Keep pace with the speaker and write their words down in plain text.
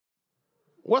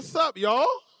What's up, y'all?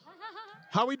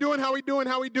 How we doing?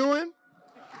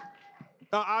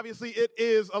 Obviously, it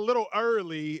is a little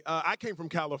early. I came from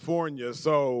California,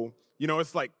 so,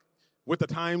 it's like with the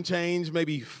time change,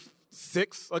 maybe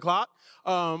 6 o'clock.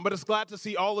 But it's glad to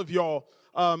see all of y'all.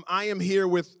 I am here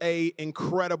with a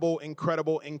incredibly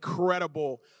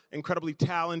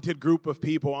talented group of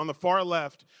people. On the far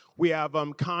left, we have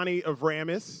Connie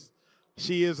Avramis.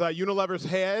 She is Unilever's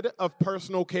head of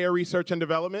personal care research and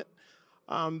development.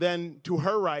 Then to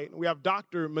her right, we have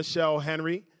Dr. Michelle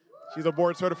Henry. She's a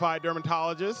board-certified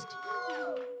dermatologist.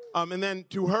 And then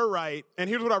to her right, and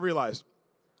here's what I realized.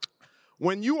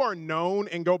 When you are known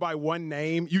and go by one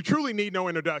name, you truly need no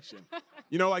introduction.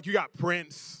 Like you got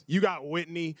Prince, you got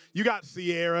Whitney, you got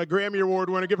Ciara, Grammy Award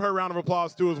winner. Give her a round of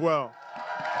applause, too, as well.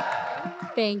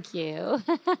 Thank you.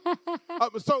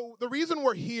 So the reason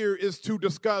we're here is to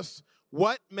discuss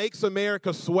what makes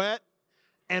America sweat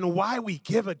and why we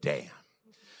give a damn.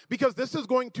 Because this is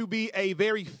going to be a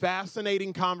very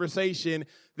fascinating conversation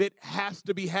that has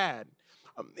to be had.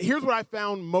 Here's what I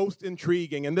found most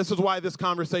intriguing, and this is why this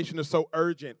conversation is so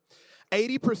urgent.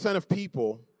 80% of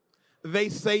people, they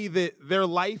say that their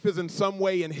life is in some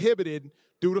way inhibited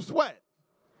due to sweat.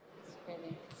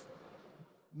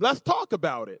 Let's talk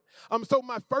about it. So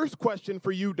my first question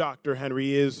for you, Dr.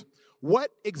 Henry, is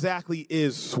what exactly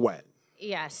is sweat?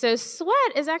 Yeah, so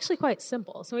sweat is actually quite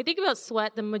simple. So when we think about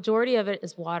sweat, the majority of it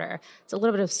is water. It's a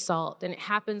little bit of salt, and it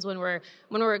happens when we're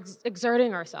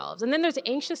exerting ourselves. And then there's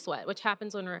anxious sweat, which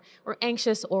happens when we're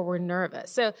anxious or we're nervous.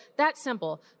 So that's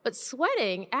simple. But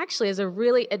sweating actually is a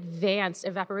really advanced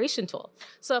evaporation tool.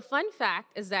 So a fun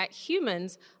fact is that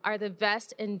humans are the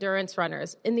best endurance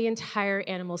runners in the entire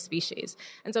animal species.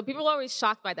 And so people are always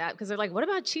shocked by that because they're like, what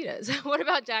about cheetahs? What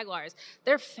about jaguars?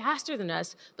 They're faster than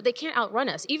us, but they can't outrun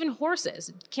us. Even horses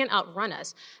can't outrun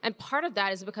us. And part of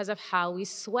that is because of how we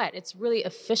sweat. It's really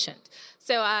efficient.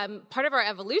 So part of our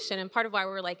evolution and part of why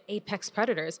we're like apex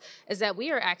predators is that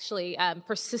we are actually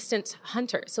persistent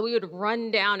hunters. So we would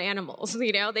run down animals,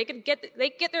 they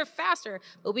get there faster,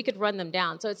 but we could run them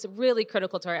down. So it's really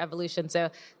critical to our evolution. So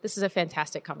this is a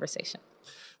fantastic conversation.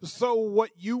 So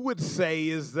what you would say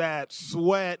is that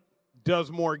sweat does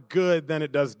more good than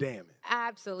it does damage.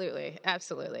 Absolutely.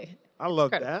 I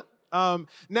love that.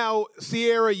 Now,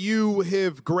 Ciara, you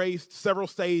have graced several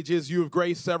stages. You have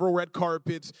graced several red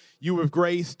carpets. You have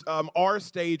graced our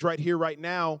stage right here, right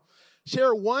now.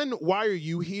 Share one, why are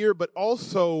you here? But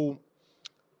also,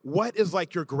 what is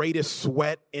like your greatest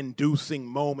sweat-inducing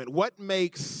moment? What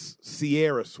makes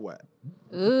Ciara sweat?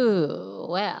 Ooh,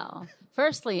 well,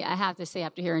 firstly, I have to say,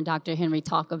 after hearing Dr. Henry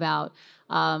talk about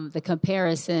the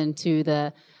comparison to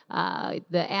the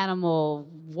animal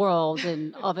world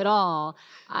and of it all,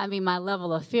 I mean, my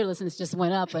level of fearlessness just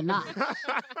went up a notch.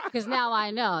 Because now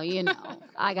I know,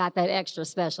 I got that extra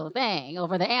special thing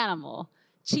over the animal.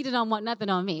 Cheetah don't want nothing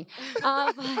on me.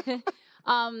 I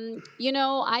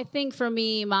think for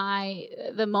me,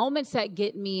 the moments that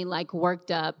get me like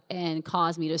worked up and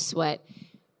cause me to sweat,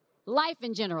 life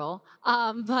in general,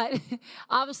 but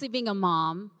obviously being a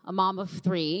mom of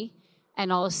 3,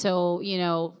 and also,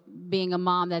 being a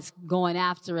mom that's going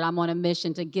after it. I'm on a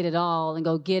mission to get it all and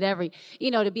go get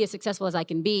to be as successful as I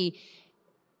can be.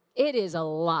 It is a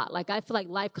lot. Like, I feel like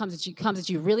life comes at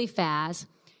you really fast.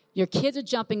 Your kids are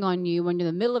jumping on you when you're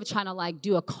in the middle of trying to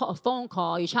do a phone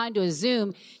call. You're trying to do a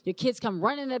Zoom. Your kids come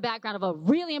running in the background of a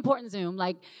really important Zoom.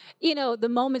 The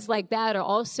moments like that are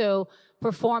also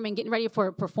performing, getting ready for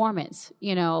a performance,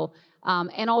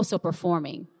 and also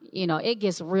performing. It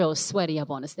gets real sweaty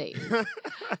up on the stage.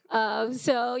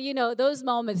 So, those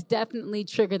moments definitely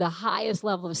trigger the highest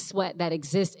level of sweat that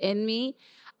exists in me.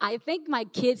 I think my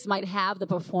kids might have the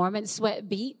performance sweat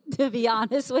beat, to be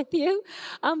honest with you.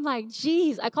 I'm like,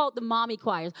 geez, I call it the mommy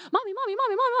choirs. Mommy.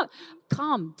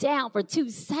 Calm down for 2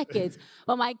 seconds.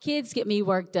 But my kids get me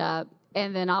worked up.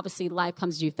 And then obviously life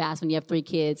comes to you fast when you have 3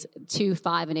 kids, 2,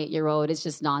 5, and 8-year-old. It's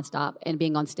just nonstop. And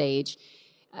being on stage.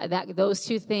 Those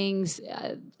 2 things,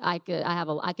 I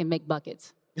can make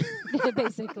buckets,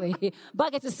 basically.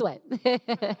 Buckets of sweat.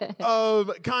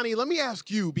 Connie, let me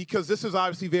ask you, because this is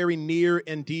obviously very near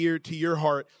and dear to your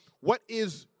heart. What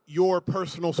is your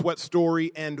personal sweat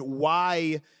story, and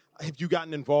why have you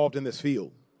gotten involved in this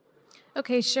field?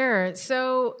 Okay, sure.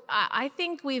 So I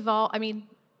think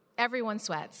everyone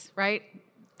sweats, right?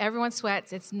 Everyone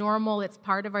sweats. It's normal. It's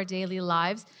part of our daily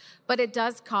lives. But it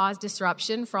does cause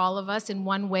disruption for all of us in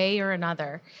one way or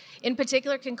another. In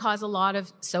particular, it can cause a lot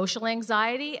of social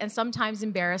anxiety and sometimes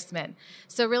embarrassment.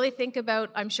 So really think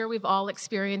about, I'm sure we've all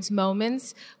experienced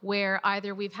moments where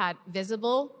either we've had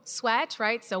visible sweat,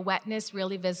 right? So wetness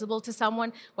really visible to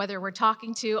someone, whether we're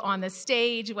talking to on the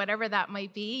stage, whatever that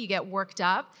might be, you get worked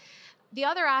up. The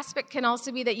other aspect can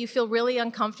also be that you feel really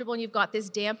uncomfortable and you've got this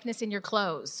dampness in your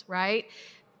clothes, right?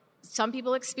 Some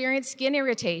people experience skin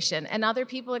irritation and other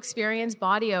people experience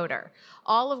body odor,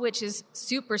 all of which is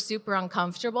super, super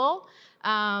uncomfortable.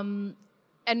 And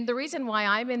the reason why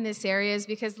I'm in this area is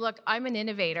because, look, I'm an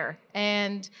innovator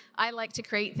and I like to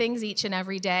create things each and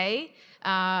every day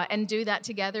and do that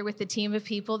together with the team of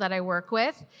people that I work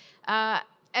with.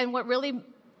 And what really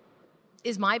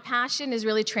is my passion is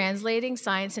really translating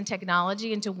science and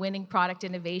technology into winning product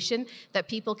innovation that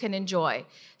people can enjoy.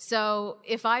 So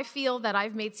if I feel that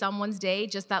I've made someone's day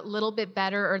just that little bit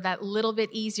better or that little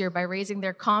bit easier by raising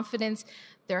their confidence,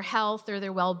 their health, or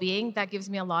their well-being, that gives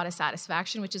me a lot of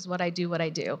satisfaction, which is what I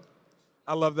do.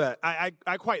 I love that.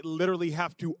 I quite literally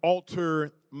have to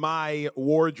alter my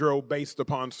wardrobe based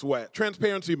upon sweat.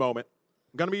 Transparency moment.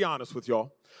 I'm going to be honest with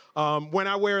y'all. When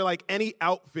I wear like any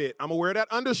outfit, I'm going to wear that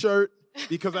undershirt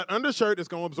because that undershirt is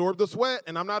going to absorb the sweat,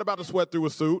 and I'm not about to sweat through a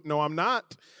suit. No, I'm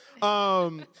not.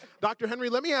 Dr. Henry,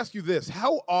 let me ask you this.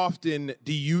 How often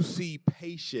do you see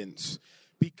patients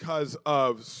because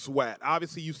of sweat?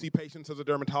 Obviously, you see patients as a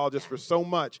dermatologist for so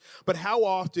much, but how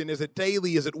often, is it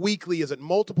daily, is it weekly, is it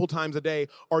multiple times a day,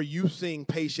 are you seeing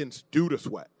patients due to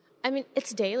sweat? I mean,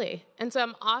 it's daily. And so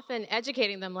I'm often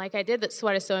educating them like I did that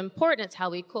sweat is so important. It's how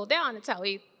we cool down. It's how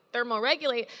we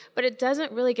thermoregulate, but it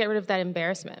doesn't really get rid of that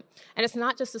embarrassment. And it's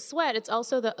not just the sweat, it's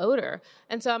also the odor.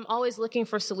 And so I'm always looking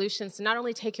for solutions to not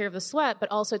only take care of the sweat, but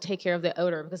also take care of the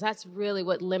odor, because that's really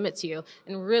what limits you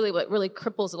and really what really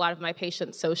cripples a lot of my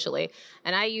patients socially.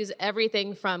 And I use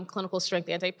everything from clinical strength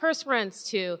antiperspirants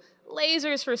to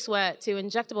lasers for sweat to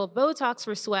injectable Botox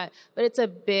for sweat, but it's a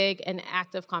big and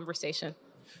active conversation.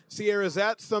 Sierra, is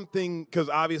that something, because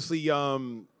obviously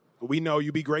we know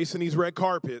you be gracing these red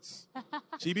carpets.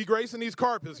 She be gracing these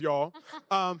carpets, y'all.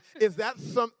 Is that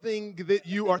something that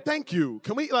you are, thank you.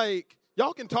 Can we,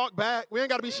 y'all can talk back. We ain't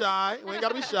got to be shy. You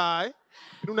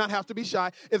do not have to be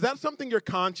shy. Is that something you're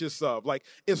conscious of? Like,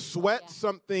 is sweat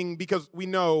something, because we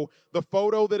know the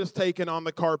photo that is taken on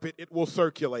the carpet, it will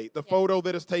circulate. The photo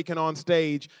that is taken on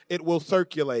stage, it will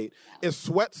circulate. Is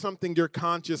sweat something you're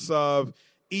conscious of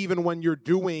even when you're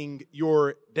doing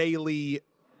your daily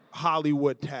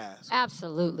Hollywood task?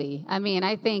 Absolutely. I mean,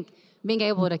 I think being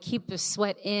able to keep the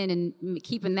sweat in and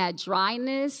keeping that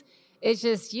dryness, it's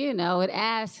just, it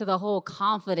adds to the whole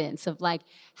confidence of like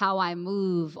how I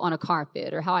move on a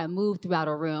carpet or how I move throughout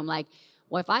a room. Like,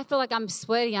 well, if I feel like I'm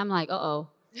sweaty, I'm like,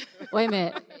 wait a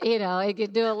minute. It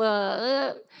could do a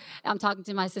little, I'm talking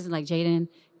to my assistant like, Jaden,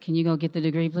 can you go get the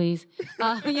degree, please?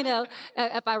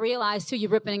 If I realize, too, you're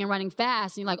ripping and running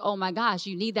fast, and you're like, oh, my gosh,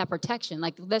 you need that protection.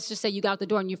 Like, let's just say you got out the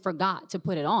door and you forgot to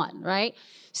put it on, right?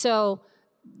 So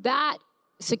that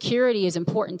security is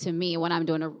important to me when I'm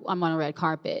on a red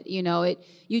carpet. You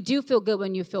do feel good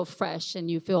when you feel fresh and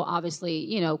you feel,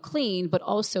 obviously, clean, but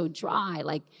also dry.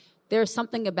 Like, there's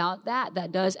something about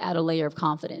that does add a layer of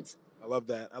confidence. I love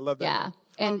that. Yeah.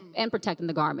 And protecting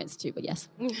the garments, too, but yes.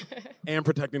 And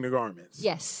protecting the garments.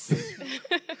 Yes.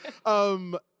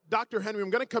 Dr. Henry, I'm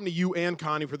going to come to you and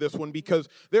Connie for this one because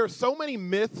there are so many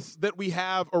myths that we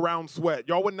have around sweat.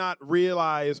 Y'all would not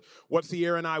realize what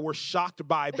Sierra and I were shocked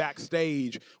by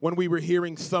backstage when we were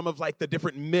hearing some of the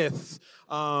different myths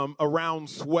around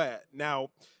sweat. Now,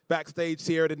 backstage,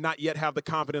 Sierra did not yet have the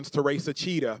confidence to race a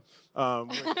cheetah.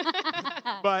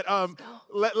 But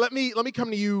let me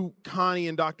come to you, Connie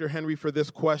and Dr. Henry, for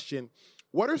this question.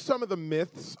 What are some of the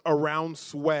myths around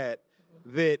sweat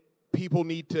that people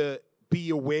need to be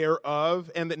aware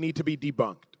of and that need to be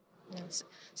debunked? Yes.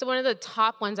 So one of the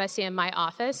top ones I see in my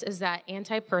office is that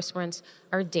antiperspirants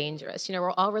are dangerous.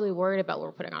 We're all really worried about what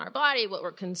we're putting on our body, what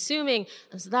we're consuming.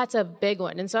 So that's a big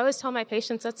one. And so I always tell my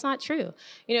patients that's not true.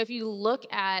 If you look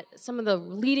at some of the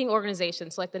leading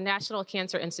organizations like the National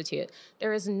Cancer Institute,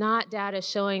 there is not data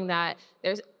showing that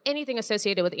there's anything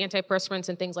associated with antiperspirants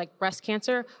and things like breast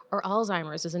cancer or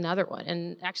Alzheimer's is another one.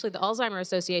 And actually the Alzheimer's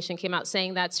Association came out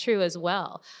saying that's true as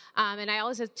well. And I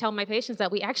always tell my patients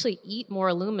that we actually eat more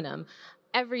aluminum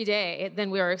every day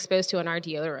than we are exposed to in our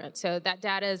deodorant. So that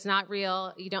data is not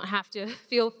real. You don't have to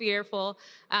feel fearful.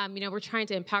 We're trying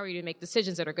to empower you to make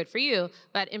decisions that are good for you,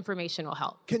 but information will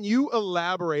help. Can you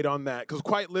elaborate on that? Because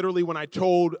quite literally, when I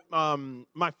told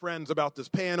my friends about this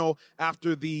panel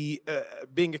after the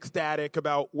being ecstatic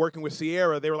about working with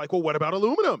Sierra, they were like, well, what about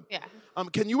aluminum? Yeah.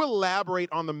 Can you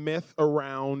elaborate on the myth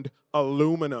around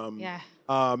aluminum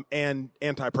and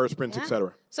antiperspirants, et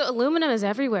cetera? So aluminum is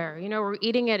everywhere. We're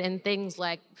eating it in things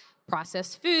like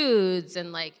processed foods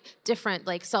and like different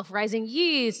like self-rising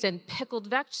yeast and pickled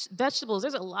vegetables.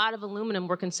 There's a lot of aluminum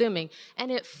we're consuming, and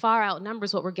it far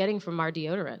outnumbers what we're getting from our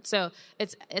deodorant. So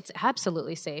it's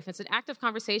absolutely safe. It's an active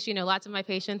conversation. Lots of my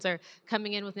patients are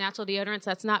coming in with natural deodorants.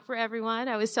 That's not for everyone.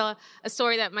 I always tell a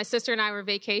story that my sister and I were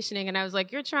vacationing, and I was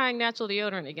like, "You're trying natural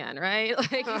deodorant again, right?"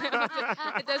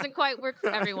 It doesn't quite work for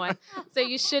everyone. So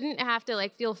you shouldn't have to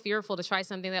like feel fearful to try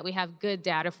something that we have good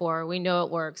data for. We know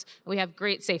it works. We have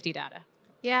great safety data.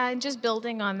 Yeah, and just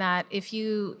building on that, if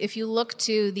you look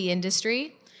to the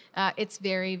industry, it's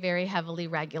very, very heavily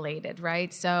regulated,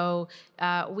 right? So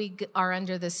we are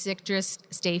under the CITRIS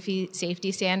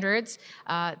safety standards,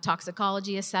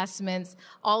 toxicology assessments,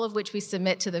 all of which we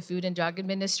submit to the Food and Drug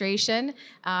Administration.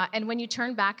 And when you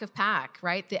turn back of pack,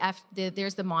 right,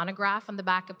 there's the monograph on the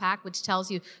back of pack, which tells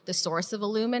you the source of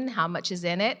aluminum, how much is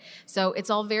in it. So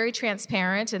it's all very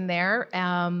transparent in there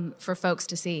for folks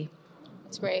to see.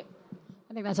 That's great.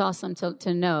 I think that's awesome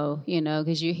to know,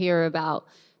 because you hear about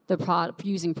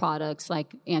using products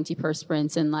like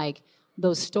antiperspirants and like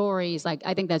those stories. Like,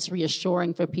 I think that's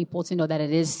reassuring for people to know that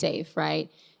it is safe, right?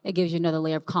 It gives you another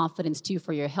layer of confidence too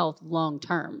for your health long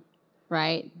term,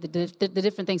 right? The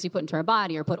different things we put into our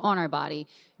body or put on our body,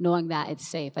 knowing that it's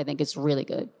safe, I think it's really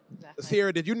good. Exactly.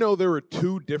 Sierra, did you know there were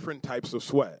 2 different types of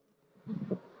sweat?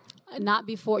 Not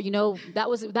before, that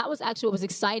was actually what was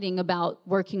exciting about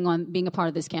working on being a part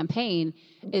of this campaign,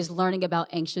 is learning about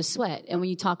anxious sweat. And when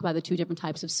you talk about the 2 different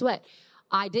types of sweat,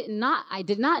 I did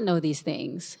not know these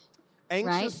things.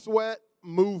 Anxious sweat,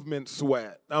 movement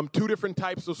sweat. 2 different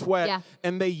types of sweat,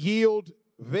 and they yield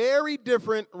very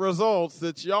different results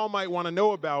that y'all might want to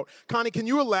know about. Connie, can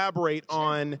you elaborate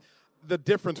on the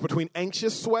difference between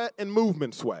anxious sweat and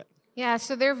movement sweat? Yeah,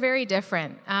 so they're very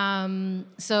different.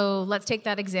 So let's take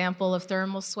that example of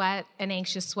thermal sweat and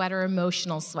anxious sweat or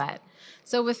emotional sweat.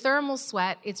 So with thermal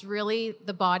sweat, it's really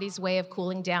the body's way of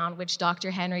cooling down, which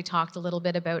Dr. Henry talked a little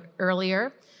bit about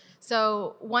earlier.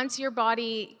 So once your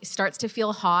body starts to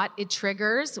feel hot, it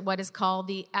triggers what is called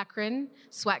the eccrine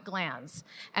sweat glands.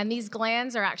 And these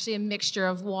glands are actually a mixture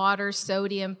of water,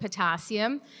 sodium,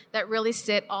 potassium that really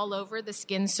sit all over the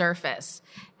skin surface.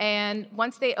 And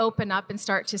once they open up and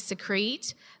start to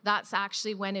secrete, that's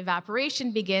actually when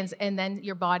evaporation begins, and then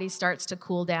your body starts to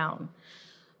cool down.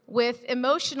 With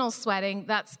emotional sweating,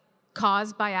 that's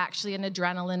caused by actually an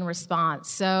adrenaline response.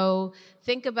 So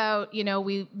think about,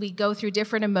 we go through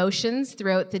different emotions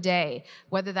throughout the day,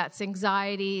 whether that's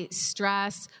anxiety,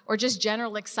 stress, or just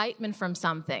general excitement from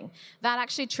something. That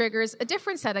actually triggers a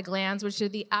different set of glands, which are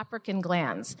the apocrine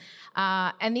glands.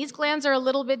 And these glands are a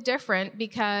little bit different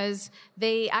because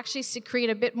they actually secrete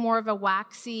a bit more of a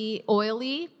waxy,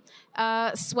 oily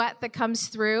sweat that comes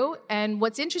through. And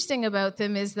what's interesting about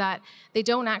them is that they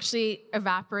don't actually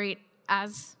evaporate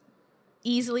as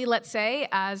easily, let's say,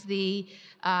 as the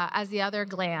other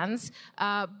glands.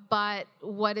 But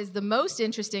what is the most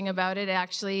interesting about it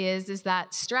actually is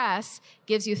that stress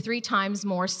gives you 3 times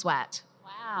more sweat.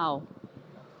 Wow.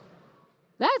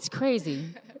 That's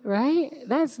crazy, right?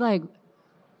 That's like...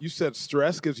 You said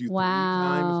stress gives you 3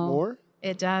 times more?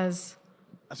 It does.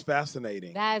 That's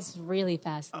fascinating. That's really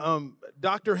fascinating.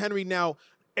 Dr. Henry, now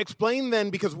explain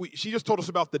then, because she just told us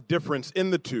about the difference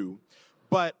in the 2.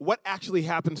 But what actually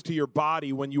happens to your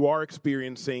body when you are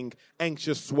experiencing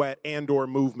anxious sweat and or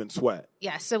movement sweat?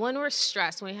 Yeah, so when we're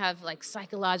stressed, when we have like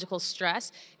psychological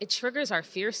stress, it triggers our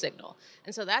fear signal.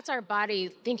 And so that's our body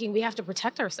thinking we have to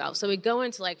protect ourselves. So we go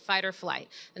into like fight or flight.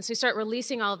 And so we start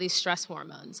releasing all of these stress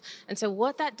hormones. And so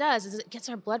what that does is it gets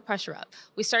our blood pressure up.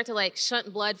 We start to like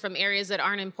shunt blood from areas that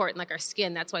aren't important, like our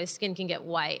skin. That's why the skin can get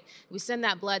white. We send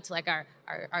that blood to like our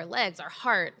legs, our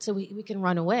heart, so we can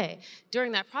run away.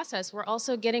 During that process, we're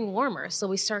also getting warmer, so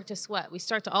we start to sweat. We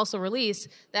start to also release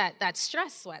that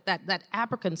stress sweat, that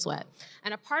apocrine sweat.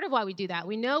 And a part of why we do that,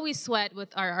 we know we sweat with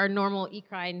our normal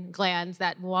eccrine glands,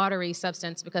 that watery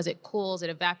substance, because it cools, it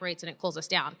evaporates, and it cools us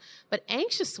down. But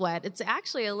anxious sweat, it's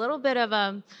actually a little bit of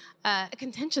a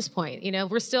contentious point.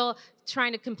 We're still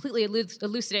trying to completely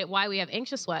elucidate why we have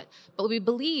anxious sweat, but we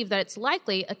believe that it's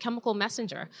likely a chemical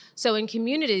messenger. So in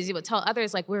communities, you would tell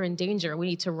others, like, we're in danger, we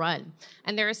need to run.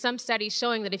 And there are some studies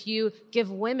showing that if you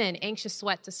give women anxious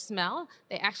sweat to smell,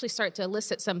 they actually start to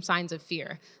elicit some signs of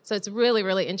fear. So it's really,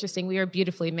 really interesting. We are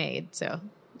beautifully made, so...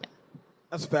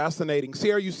 That's fascinating.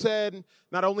 Sierra, you said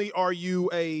not only are you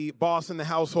a boss in the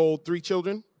household, 3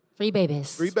 children? 3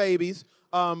 babies. 3 babies.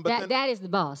 But Dad is the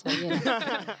boss, but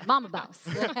mama boss.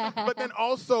 But then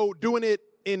also doing it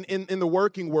in the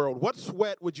working world. What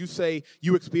sweat would you say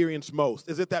you experience most?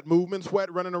 Is it that movement sweat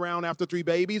running around after 3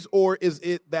 babies, or is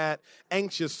it that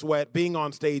anxious sweat being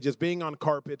on stages, being on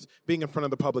carpets, being in front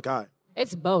of the public eye?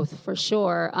 It's both, for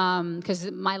sure, because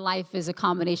my life is a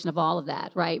combination of all of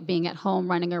that, right? Being at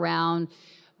home, running around,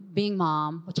 being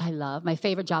mom, which I love, my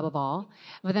favorite job of all,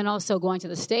 but then also going to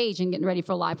the stage and getting ready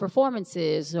for live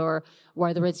performances, or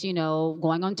whether it's,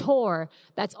 going on tour.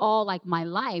 That's all like my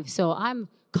life. So I'm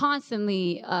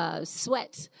constantly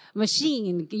sweat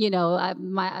machine,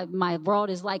 my world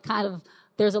is like kind of,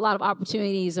 there's a lot of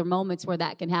opportunities or moments where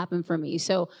that can happen for me.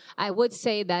 So I would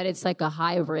say that it's like a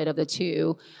hybrid of the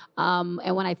two.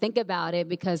 And when I think about it,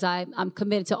 because I'm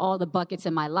committed to all the buckets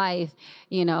in my life,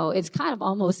 it's kind of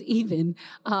almost even,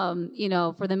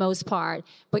 for the most part.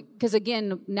 But because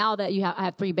again, now that I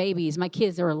have 3 babies, my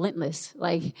kids are relentless.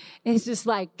 Like, it's just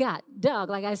like, God, Doug,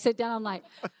 like I sit down, I'm like,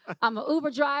 I'm an Uber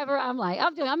driver. I'm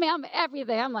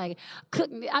everything. I'm like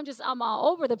cooking. I'm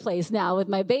all over the place now with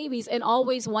my babies, and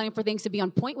always wanting for things to be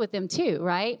on point with them too,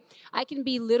 right? I can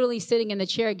be literally sitting in the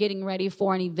chair getting ready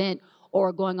for an event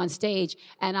or going on stage,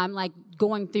 and I'm like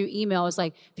going through emails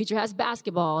like, Future has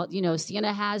basketball,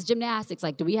 Sienna has gymnastics,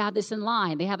 like, do we have this in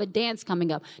line? They have a dance coming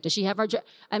up. Does she have her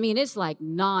it's like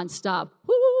nonstop,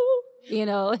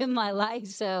 in my life.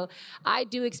 So I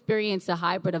do experience a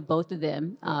hybrid of both of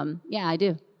them. Yeah, I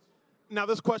do. Now,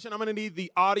 this question, I'm going to need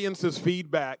the audience's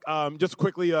feedback. Just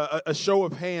quickly, a show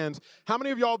of hands. How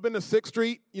many of y'all have been to 6th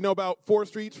Street? About 4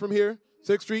 streets from here?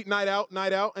 6th Street, night out?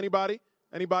 Anybody?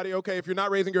 Anybody? Okay, if you're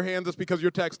not raising your hands, it's because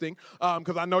you're texting,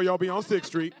 because I know y'all be on 6th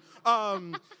Street.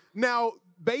 Now,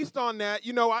 based on that,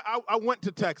 I went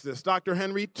to Texas. Dr.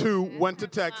 Henry, too, went to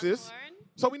Texas.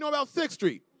 So we know about 6th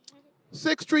Street.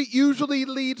 6th Street usually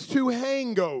leads to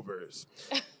hangovers.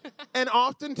 And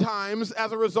oftentimes,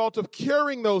 as a result of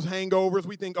curing those hangovers,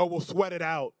 we think, we'll sweat it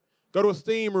out. Go to a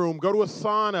steam room, go to a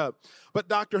sauna. But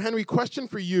Dr. Henry, question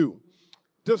for you.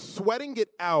 Does sweating it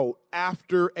out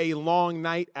after a long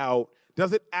night out,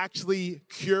 does it actually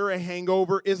cure a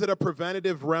hangover? Is it a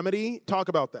preventative remedy? Talk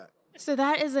about that. So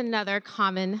that is another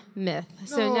common myth.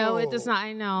 So no, it does not.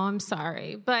 I know, I'm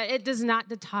sorry. But it does not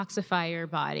detoxify your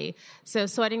body. So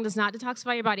sweating does not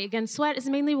detoxify your body. Again, sweat is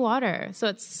mainly water. So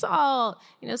it's salt,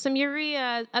 some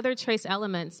urea, other trace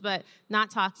elements, but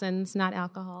not toxins, not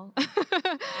alcohol.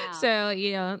 Wow. So,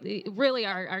 really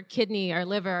our kidney, our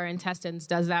liver, our intestines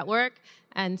does that work.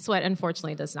 And sweat,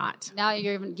 unfortunately, does not. Now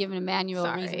you're even giving Emmanuel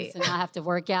reasons to not have to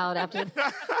work out after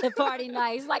the party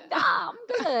night. He's like, I'm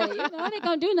good. I ain't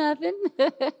going to do nothing.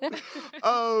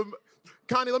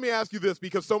 Connie, let me ask you this,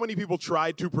 because so many people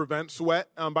try to prevent sweat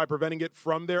by preventing it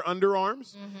from their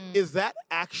underarms. Mm-hmm. Is that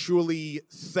actually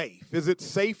safe? Is it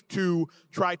safe to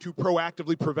try to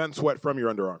proactively prevent sweat from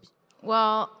your underarms?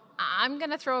 Well, I'm going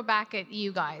to throw it back at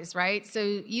you guys, right? So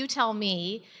you tell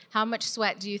me, how much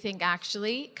sweat do you think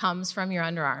actually comes from your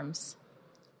underarms?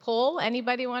 Poll,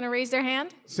 anybody want to raise their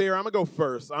hand? Sarah, I'm going to go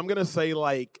first. I'm going to say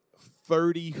like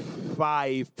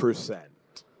 35%.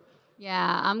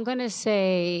 Yeah, I'm going to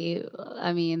say,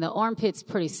 the armpit's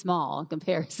pretty small in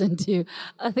comparison to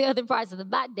the other parts of the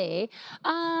body.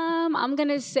 I'm going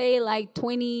to say like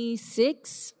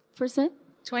 26%.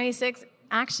 26?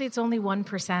 Actually, it's only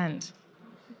 1%.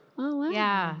 Oh, wow.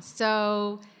 Yeah,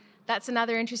 so that's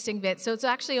another interesting bit. So it's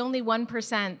actually only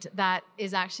 1% that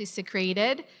is actually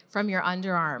secreted from your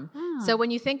underarm. Oh. So when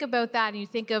you think about that and you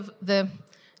think of the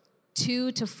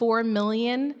 2 to 4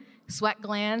 million sweat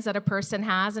glands that a person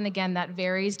has, and again, that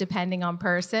varies depending on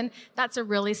person, that's a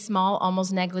really small,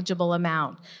 almost negligible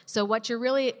amount. So what you're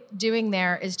really doing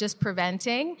there is just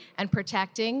preventing and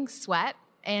protecting sweat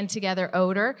and together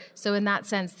odor. So in that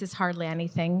sense, there's hardly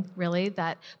anything really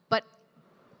but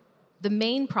the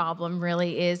main problem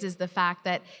really is the fact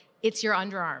that it's your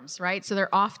underarms, right? So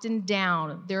they're often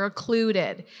down, they're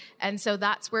occluded. And so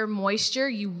that's where moisture,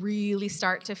 you really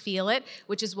start to feel it,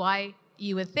 which is why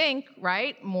you would think,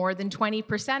 right, more than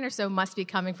 20% or so must be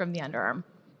coming from the underarm.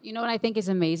 You know what I think is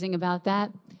amazing about that?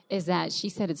 Is that she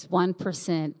said it's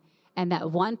 1%, and that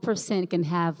 1% can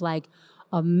have like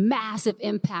a massive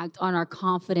impact on our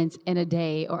confidence in a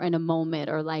day or in a moment,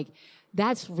 or like,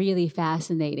 that's really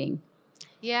fascinating.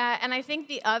 Yeah, and I think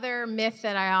the other myth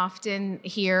that I often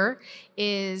hear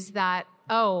is that,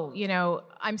 oh,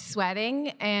 I'm sweating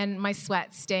and my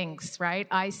sweat stinks, right?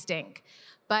 I stink.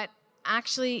 But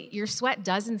actually, your sweat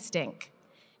doesn't stink.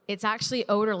 It's actually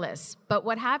odorless. But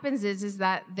what happens is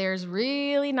that there's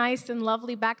really nice and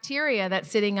lovely bacteria that's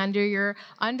sitting under your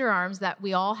underarms that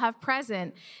we all have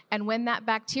present. And when that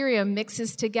bacteria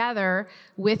mixes together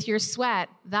with your sweat,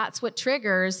 that's what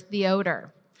triggers the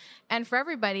odor. And for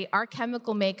everybody, our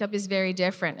chemical makeup is very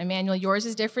different. Emmanuel, yours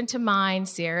is different to mine.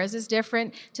 Sierra's is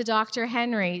different to Dr.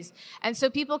 Henry's. And so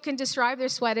people can describe their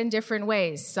sweat in different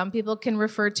ways. Some people can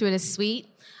refer to it as sweet.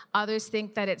 Others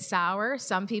think that it's sour.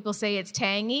 Some people say it's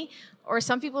tangy. Or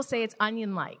some people say it's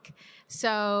onion-like.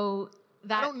 So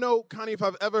that... I don't know, Connie, if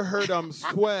I've ever heard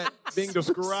sweat being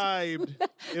described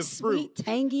as fruit. Sweet,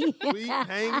 tangy. Sweet,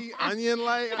 tangy,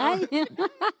 onion-like.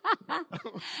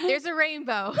 There's a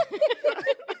rainbow.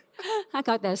 I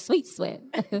got that sweet sweat.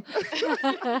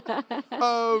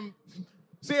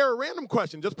 Sierra, random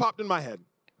question just popped in my head.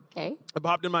 Okay. It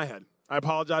popped in my head. I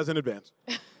apologize in advance.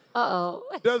 Uh-oh.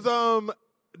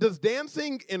 Does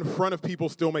dancing in front of people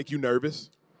still make you nervous?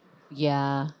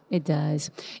 Yeah, it does.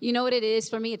 You know what it is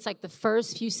for me? It's like the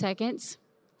first few seconds,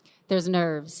 there's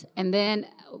nerves. And then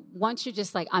once you're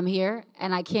just like, I'm here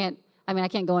and I can't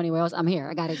go anywhere else. I'm here.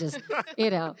 I got to just,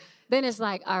 Then it's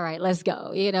like, all right, let's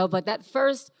go, But that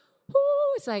first,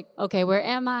 it's like, okay, where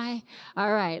am I?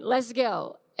 All right, let's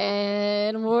go.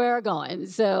 And we're going.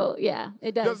 So, yeah,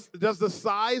 it does. Does the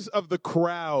size of the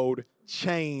crowd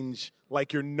change,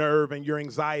 like your nerve and your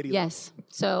anxiety? Yes.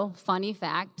 So, funny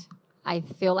fact, I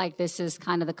feel like this is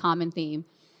kind of the common theme.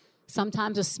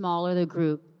 Sometimes the smaller the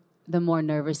group, the more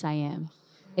nervous I am.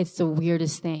 It's the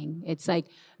weirdest thing. It's like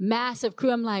massive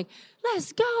crew. I'm like,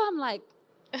 let's go. I'm like,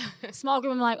 small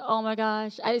group. I'm like, oh my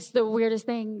gosh. It's the weirdest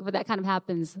thing, but that kind of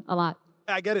happens a lot.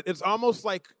 I get it. It's almost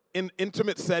like in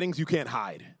intimate settings, you can't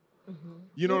hide. Mm-hmm.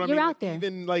 You know what I mean? You're out there.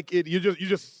 Even like it, you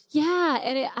just. Yeah,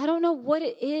 and I don't know what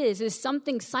it is. It's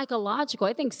something psychological.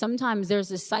 I think sometimes there's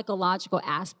this psychological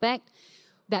aspect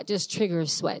that just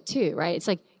triggers sweat too, right? It's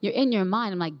like you're in your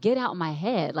mind. I'm like, get out my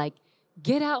head. Like,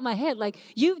 get out my head. Like,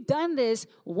 you've done this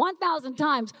 1,000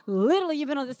 times. Literally, you've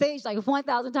been on the stage like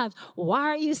 1,000 times. Why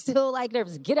are you still like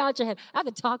nervous? Get out your head. I have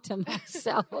to talk to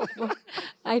myself.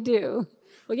 I do.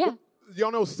 Well, yeah.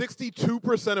 Y'all know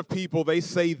 62% of people, they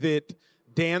say that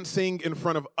dancing in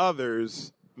front of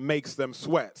others makes them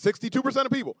sweat. 62%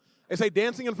 of people, they say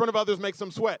dancing in front of others makes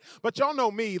them sweat. But y'all know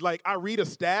me, like I read a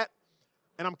stat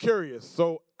and I'm curious.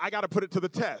 So I got to put it to the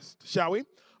test, shall we?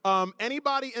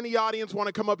 Anybody in the audience want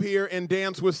to come up here and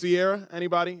dance with Sierra?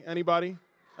 Anybody? Okay,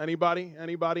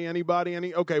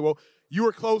 well, you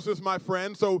were closest, my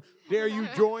friend. So dare you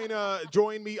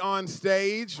join me on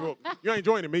stage? Well, you ain't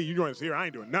joining me. You joining Sierra. I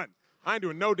ain't doing nothing. I ain't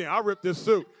doing no dance. I'll rip this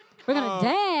suit. We're going to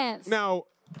dance. Now,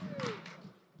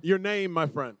 your name, my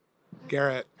friend?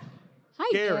 Garrett. Hi,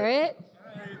 Garrett.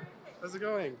 Hi. How's it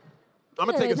going? I'm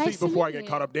going to take a Nice seat to before I meet get you.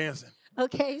 caught up dancing.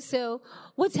 Okay, so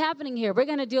what's happening here? We're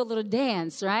going to do a little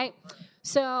dance, right?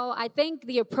 So I think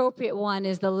the appropriate one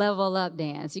is the level up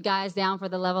dance. You guys down for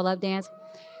the level up dance?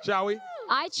 Shall we?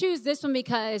 I choose this one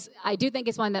because I do think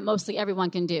it's one that mostly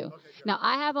everyone can do. Okay, now,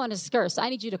 I have on a skirt, so I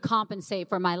need you to compensate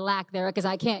for my lack there because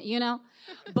I can't,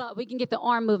 But we can get the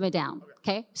arm movement down,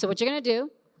 okay? So what you're going to do,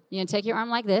 you're going to take your arm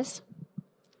like this.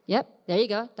 Yep, there you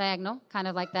go, diagonal, kind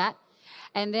of like that.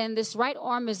 And then this right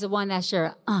arm is the one that's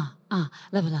your,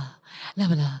 level up,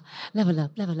 level up, level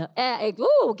up, level up.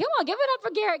 Ooh, come on, give it up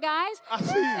for Garrett, guys. I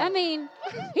see you. I mean,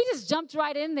 he just jumped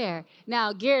right in there.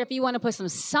 Now, Garrett, if you want to put some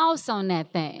sauce on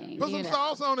that thing. Put some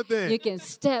sauce on the thing. You can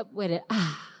step with it.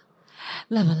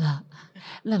 Level up,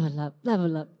 level up,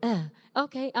 level up.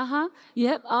 Okay,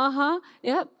 yep,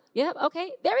 yep,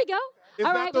 okay, there we go. Is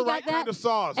All that right, the we got right that. kind of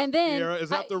sauce, And then Sierra? Is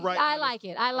that the right I kind of- like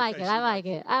it. I like Okay, it. I like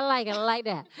it. I like it. I like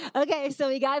that. Okay, so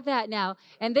we got that now.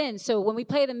 And then, so when we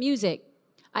play the music,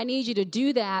 I need you to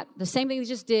do that, the same thing we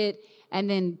just did, and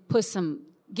then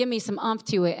give me some umph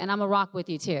to it, and I'm gonna rock with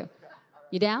you too.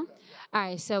 You down? All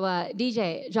right, so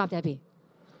DJ, drop that beat.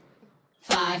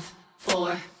 5,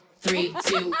 4, 3,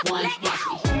 2, 1, watch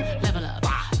me. Level up,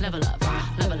 level up,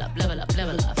 level up, level up,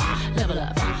 level up, level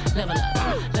up, level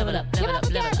up, level up, level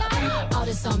up, level up. All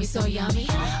this on me so yummy,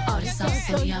 all this on me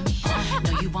so yummy.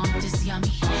 No, you want this yummy,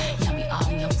 yummy all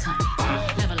in your tummy.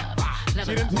 Level up,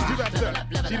 She didn't teach you that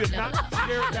step. She did not teach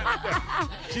Garrett that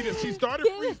step. She started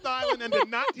freestyling and did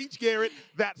not teach Garrett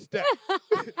that step.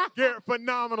 Garrett,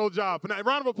 phenomenal job.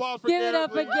 Round of applause for Give Garrett. it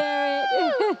up for please.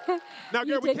 Garrett. Now,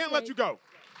 Garrett, we did can't let great. you go.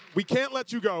 We can't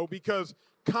let you go because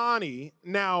Connie,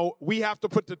 now we have to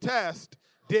put to test,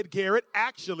 did Garrett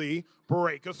actually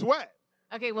break a sweat?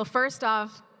 Okay, well, first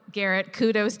off, Garrett,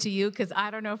 kudos to you, because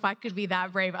I don't know if I could be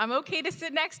that brave. I'm okay to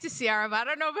sit next to Ciara, but I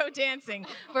don't know about dancing,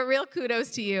 but real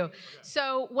kudos to you.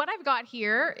 So what I've got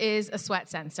here is a sweat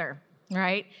sensor,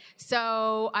 right?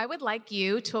 So I would like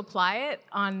you to apply it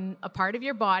on a part of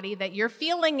your body that you're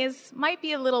feeling might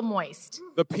be a little moist.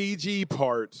 The PG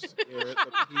parts, Garrett,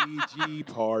 the PG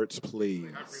parts,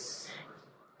 please.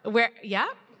 Where, yeah?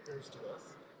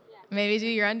 Maybe do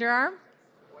your underarm?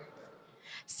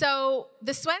 So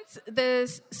the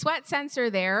sweat sensor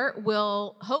there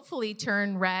will hopefully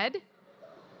turn red.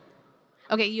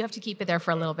 Okay, you have to keep it there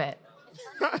for a little bit.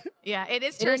 Yeah, it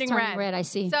is turning red. I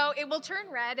see. So it will turn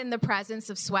red in the presence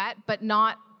of sweat, but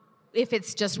not if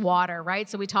it's just water, right?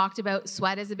 So we talked about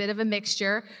sweat as a bit of a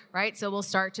mixture, right? So we'll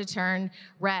start to turn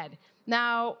red.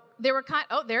 Now, there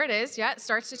it is. Yeah, it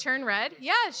starts to turn red.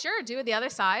 Yeah, sure, do it the other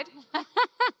side.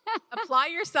 Apply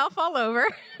yourself all over.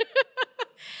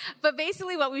 But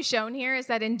basically what we've shown here is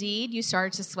that indeed you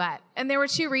started to sweat. And there were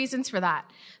two reasons for that.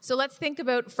 So let's think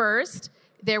about first,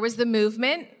 there was the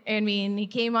movement. I mean, he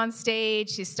came on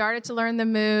stage, he started to learn the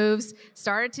moves,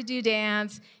 started to do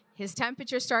dance, his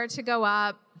temperature started to go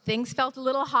up, things felt a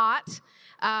little hot.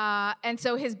 And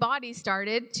so his body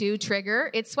started to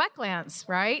trigger its sweat glands,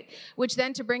 right? Which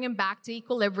then to bring him back to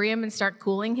equilibrium and start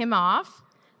cooling him off.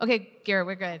 Okay, Garrett,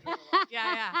 we're good.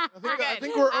 Yeah. I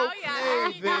think we're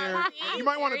okay there. You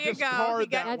might want to discard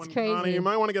that That's one, crazy. Connie. You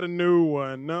might want to get a new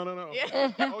one. No.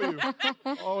 Yeah.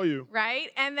 All you.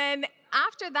 Right? And then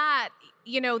after that,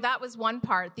 that was one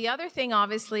part. The other thing,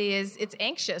 obviously, is it's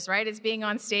anxious, right? It's being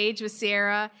on stage with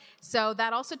Ciara. So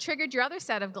that also triggered your other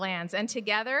set of glands. And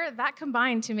together, that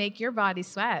combined to make your body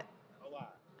sweat.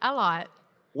 A lot.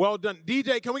 Well done.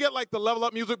 DJ, can we get like the level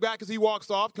up music back as he walks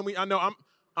off? I know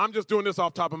I'm just doing this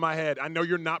off top of my head. I know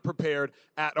you're not prepared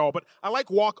at all, but I like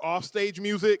walk off stage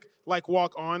music, like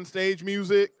walk on stage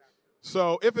music.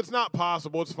 So if it's not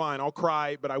possible, it's fine. I'll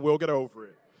cry, but I will get over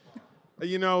it.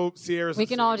 Ciara's We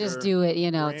can all just do it,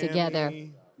 Grammy, together.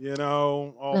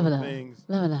 All Level the up. things.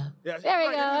 Level up. Yeah, There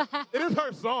we go. It is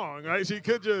her song, right? She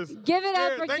could just Give it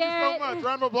up for thank Garrett. you so much.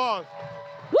 Round of applause.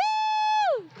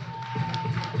 Woo!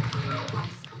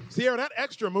 Ciara, that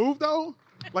extra move though,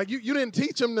 like you didn't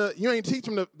teach him the. You ain't teach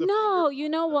him the. No, you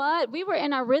know what? We were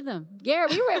in our rhythm.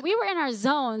 Garrett, we were in our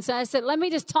zone. So I said, let me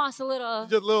just toss a little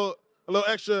Just a little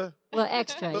extra.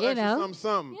 extra, Little extra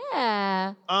something.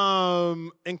 Yeah.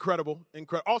 Incredible.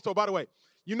 Also, by the way,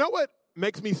 you know what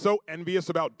makes me so envious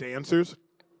about dancers?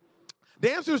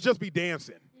 Dancers just be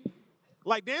dancing.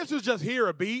 Like, dancers just hear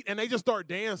a beat, and they just start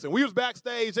dancing. We was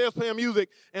backstage, they was playing music,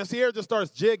 and Ciara just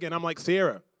starts jigging. I'm like,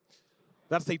 Ciara,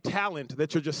 that's a talent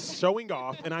that you're just showing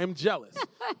off, and I am jealous.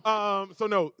 So,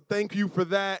 no, thank you for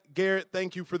that. Garrett,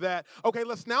 thank you for that. Okay,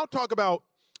 let's now talk about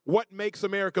what makes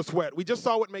America sweat. We just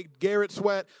saw what made Garrett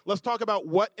sweat. Let's talk about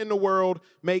what in the world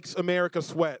makes America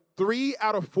sweat. 3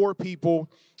 out of 4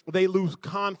 people, they lose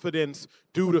confidence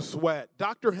due to sweat.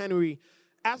 Dr. Henry,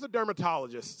 as a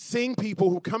dermatologist, seeing people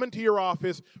who come into your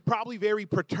office probably very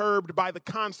perturbed by the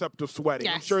concept of sweating.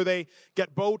 Yes. I'm sure they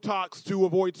get Botox to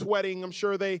avoid sweating. I'm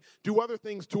sure they do other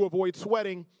things to avoid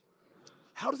sweating.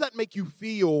 How does that make you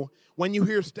feel when you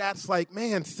hear stats like,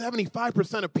 man,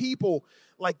 75% of people,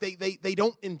 like they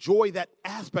don't enjoy that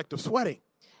aspect of sweating?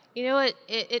 You know what?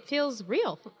 It feels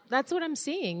real. That's what I'm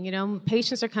seeing.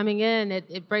 Patients are coming in.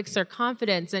 It breaks their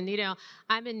confidence. And,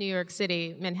 I'm in New York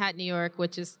City, Manhattan, New York,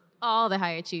 which is all the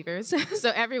high achievers.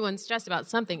 So everyone's stressed about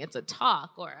something. It's a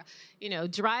talk or,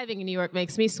 driving in New York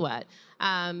makes me sweat.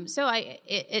 So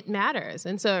it matters.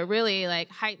 And so it really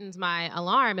heightens my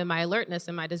alarm and my alertness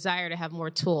and my desire to have more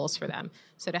tools for them.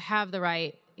 So to have the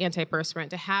right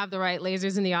antiperspirant, to have the right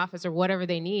lasers in the office or whatever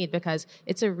they need, because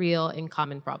it's a real and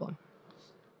common problem.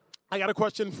 I got a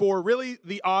question for really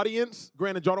the audience.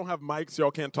 Granted, y'all don't have mics. Y'all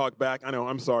can't talk back. I know.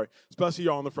 I'm sorry. Especially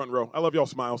y'all in the front row. I love y'all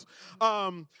smiles.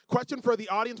 Question for the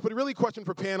audience, but really question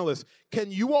for panelists.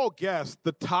 Can you all guess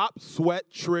the top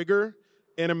sweat trigger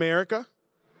in America?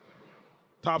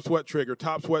 Top sweat trigger.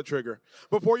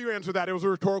 Before you answer that, it was a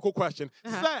rhetorical question.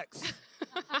 Sex.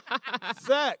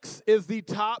 Sex is the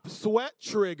top sweat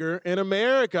trigger in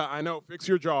America. I know, fix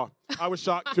your jaw. I was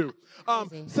shocked too.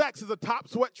 Sex is a top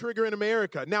sweat trigger in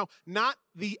America. Now, not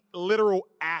the literal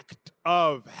act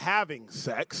of having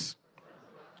sex,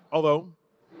 although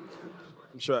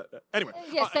I'm sure. Anyway.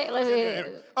 Yes,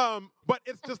 but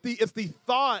it's just the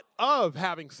thought of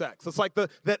having sex. It's like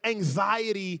that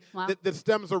anxiety that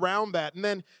stems around that. And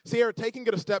then, Ciara, taking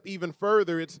it a step even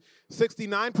further, it's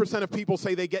 69% of people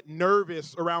say they get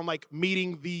nervous around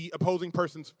meeting the opposing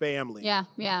person's family.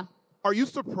 Yeah. Are you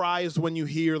surprised when you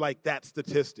hear that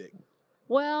statistic?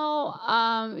 Well,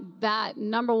 that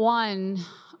number one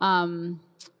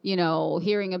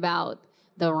hearing about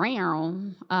the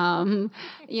realm,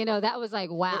 that was like,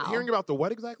 wow. Hearing about the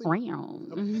what exactly?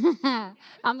 Realm.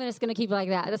 I'm just going to keep it like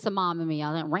that. That's a mom in me.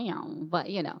 I was like, realm. But,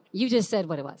 you just said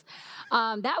what it was.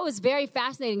 That was very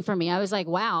fascinating for me. I was like,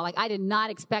 wow, like I did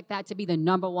not expect that to be the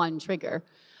number one trigger.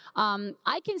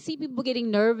 I can see people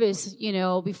getting nervous,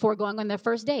 before going on their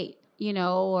first date,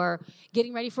 or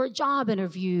getting ready for a job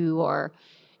interview, or,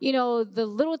 the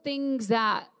little things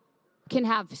that can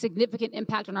have significant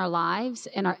impact on our lives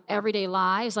and our everyday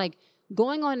lives. Like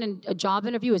going on a job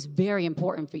interview is very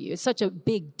important for you. It's such a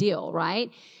big deal, right?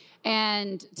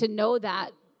 And to know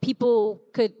that people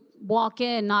could walk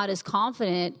in not as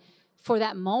confident for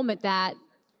that moment that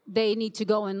they need to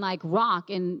go and like rock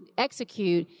and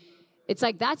execute. It's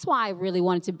like, that's why I really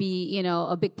wanted to be,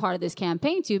 a big part of this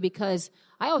campaign too, because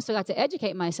I also got to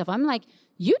educate myself. I'm like,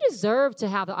 you deserve to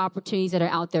have the opportunities that are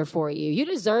out there for you. You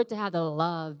deserve to have the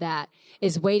love that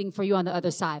is waiting for you on the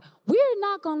other side. We're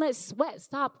not going to let sweat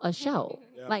stop a show.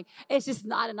 Yeah. Like, it's just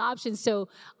not an option. So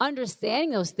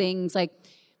understanding those things, like,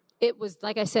 it was,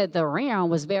 like I said, the realm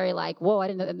was very like, whoa, I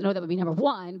didn't know that would be number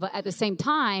one. But at the same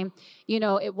time,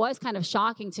 it was kind of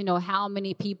shocking to know how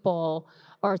many people,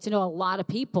 or to know a lot of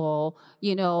people,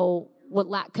 could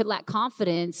lack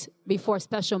confidence before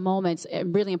special moments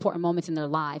and really important moments in their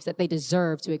lives that they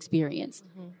deserve to experience.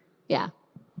 Mm-hmm. Yeah.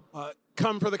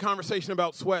 Come for the conversation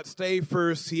about sweat. Stay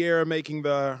for Sierra making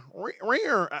the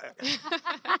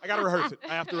I got to rehearse it.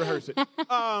 I have to rehearse it.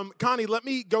 Connie, let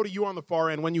me go to you on the far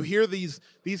end. When you hear these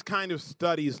kind of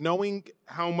studies, knowing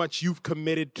how much you've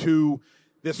committed to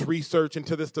this research and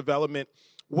to this development,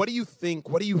 what do you think?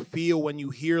 What do you feel when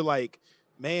you hear like,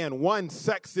 man, one,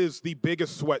 sex is the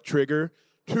biggest sweat trigger.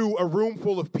 Two, a room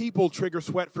full of people trigger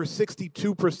sweat for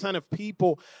 62% of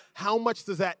people. How much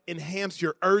does that enhance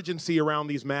your urgency around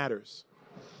these matters?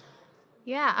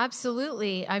 Yeah,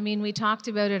 absolutely. I mean, we talked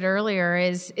about it earlier,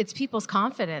 it's people's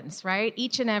confidence, right?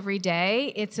 Each and every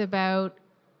day, it's about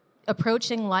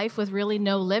approaching life with really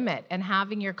no limit and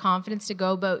having your confidence to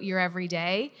go about your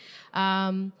everyday.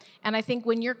 And I think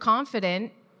when you're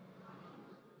confident,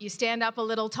 you stand up a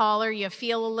little taller, you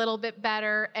feel a little bit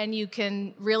better, and you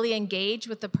can really engage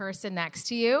with the person next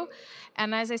to you.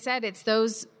 And as I said, it's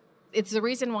the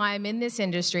reason why I'm in this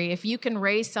industry. If you can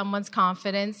raise someone's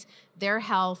confidence, their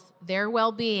health, their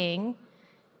well-being,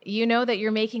 you know that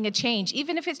you're making a change.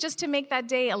 Even if it's just to make that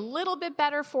day a little bit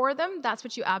better for them, that's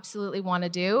what you absolutely want to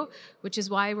do, which is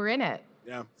why we're in it.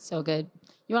 Yeah. So good.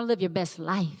 You want to live your best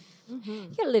life. Mm-hmm. You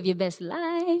got to live your best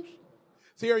life.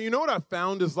 Sierra, you know what I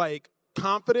found is like,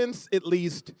 confidence, at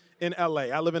least in LA.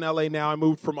 I live in LA now. I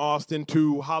moved from Austin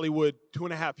to Hollywood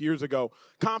 2.5 years ago.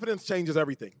 Confidence changes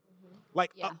everything. Mm-hmm.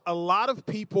 Like a lot of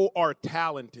people are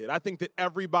talented. I think that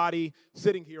everybody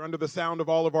sitting here under the sound of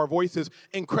all of our voices,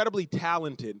 incredibly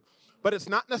talented. But it's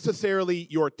not necessarily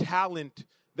your talent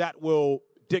that will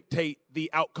dictate the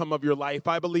outcome of your life.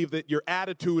 I believe that your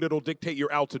attitude, it'll dictate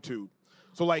your altitude.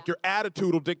 So like your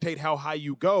attitude will dictate how high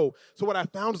you go. So what I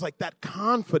found is like that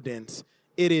confidence,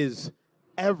 it is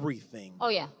everything. Oh,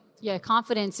 yeah. Yeah,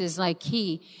 confidence is like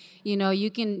key.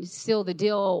 You can seal the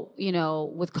deal,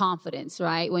 with confidence,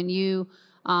 right? When you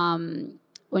walk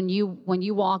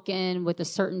in with a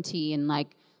certainty and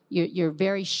like you're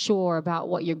very sure about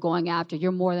what you're going after,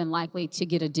 you're more than likely to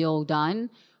get a deal done,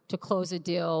 to close a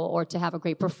deal, or to have a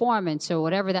great performance, or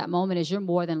whatever that moment is. You're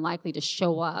more than likely to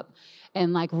show up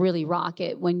and like really rock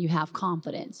it when you have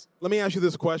confidence. Let me ask you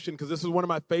this question, because this is one of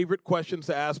my favorite questions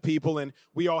to ask people, and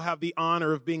we all have the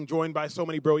honor of being joined by so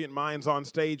many brilliant minds on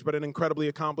stage, but an incredibly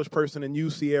accomplished person in you,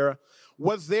 Sierra.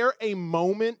 Was there a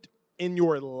moment in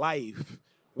your life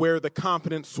where the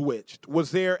confidence switched?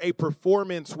 Was there a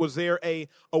performance? Was there a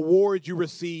award you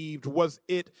received? Was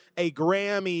it a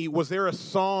Grammy? Was there a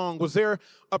song? Was there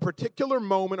a particular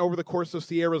moment over the course of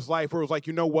Sierra's life where it was like,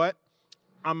 you know what?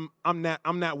 I'm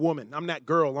that woman. I'm that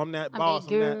girl. I'm that boss.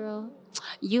 I'm that girl.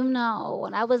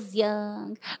 When I was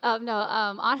young.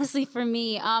 Honestly, for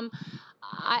me,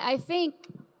 I think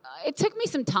it took me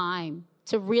some time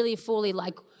to really fully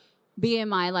like be in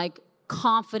my like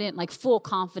confident, like full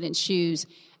confidence shoes.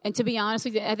 And to be honest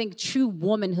with you, I think true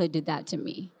womanhood did that to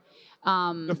me.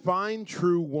 Define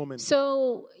true woman.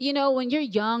 So, when you're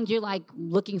young, you're like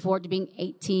looking forward to being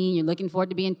 18. You're looking forward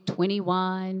to being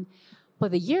 21. But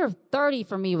the year of 30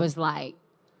 for me was like,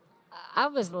 I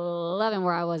was loving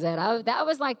where I was at. That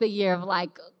was like the year of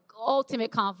like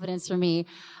ultimate confidence for me.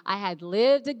 I had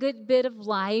lived a good bit of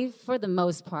life for the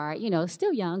most part,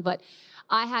 still young, but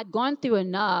I had gone through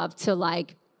enough to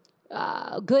like,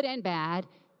 good and bad,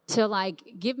 to like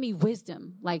give me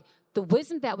wisdom, like the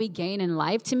wisdom that we gain in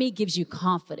life, to me, gives you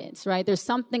confidence, right? There's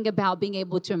something about being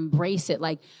able to embrace it.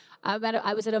 Like,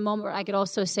 I was at a moment where I could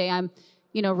also say I'm,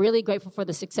 really grateful for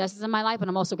the successes in my life, and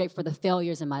I'm also grateful for the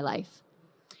failures in my life.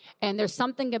 And there's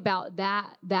something about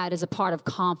that is a part of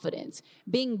confidence.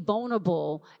 Being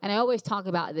vulnerable, and I always talk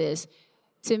about this,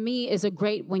 to me is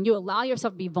when you allow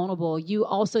yourself to be vulnerable, you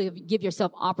also give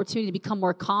yourself opportunity to become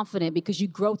more confident because you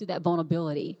grow through that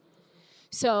vulnerability.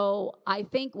 So I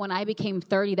think when I became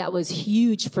 30, that was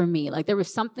huge for me. Like, there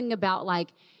was something about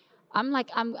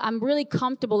I'm really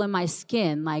comfortable in my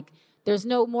skin. Like, there's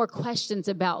no more questions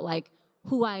about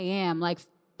who I am,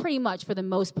 pretty much for the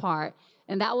most part.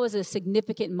 And that was a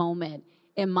significant moment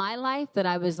in my life that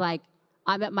I was I'm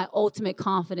at my ultimate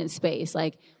confidence space.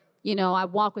 I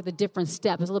walk with a different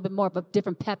step. There's a little bit more of a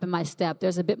different pep in my step.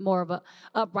 There's a bit more of a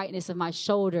uprightness of my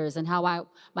shoulders and how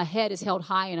my head is held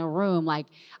high in a room. I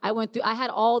had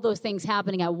all those things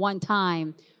happening at one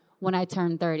time when I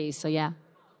turned 30. So yeah.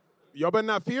 Y'all better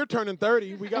not fear turning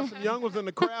 30. We got some young ones in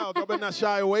the crowd. Y'all better not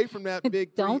shy away from that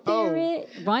big 3-0. Don't fear it.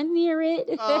 Run near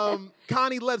it.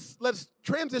 Connie, let's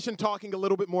transition talking a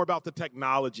little bit more about the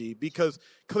technology, because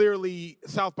clearly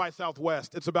South by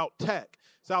Southwest, it's about tech.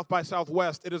 South by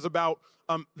Southwest, it is about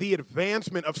the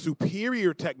advancement of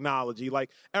superior technology.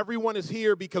 Everyone is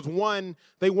here because, one,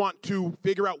 they want to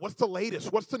figure out what's the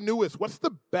latest, what's the newest, what's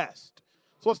the best.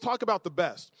 So let's talk about the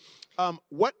best.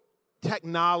 What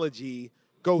technology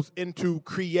goes into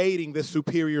creating this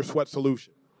superior sweat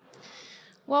solution?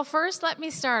 Well, first, let me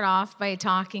start off by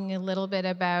talking a little bit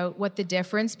about what the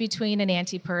difference between an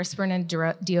antiperspirant and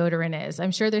deodorant is. I'm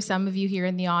sure there's some of you here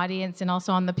in the audience and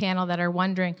also on the panel that are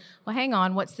wondering, well, hang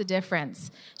on, what's the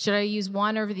difference? Should I use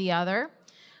one over the other?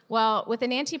 Well, with an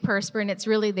antiperspirant, it's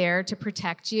really there to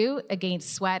protect you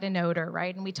against sweat and odor,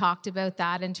 right? And we talked about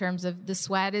that in terms of the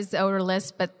sweat is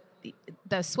odorless, but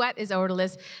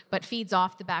feeds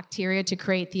off the bacteria to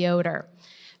create the odor.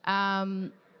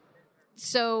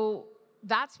 So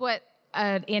that's what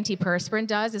an antiperspirant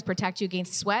does, is protect you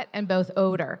against sweat and both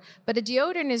odor. But a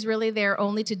deodorant is really there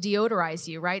only to deodorize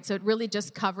you, right? So it really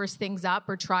just covers things up,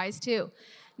 or tries to.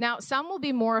 Now, some will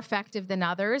be more effective than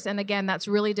others, and again, that's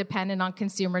really dependent on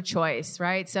consumer choice,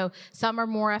 right? So some are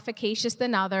more efficacious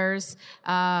than others,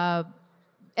 and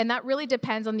that really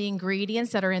depends on the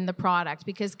ingredients that are in the product,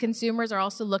 because consumers are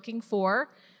also looking for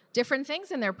different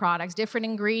things in their products, different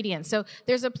ingredients. So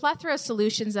there's a plethora of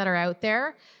solutions that are out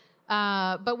there.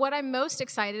 But what I'm most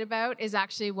excited about is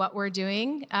actually what we're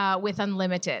doing with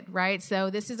Unlimited, right? So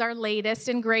this is our latest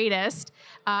and greatest,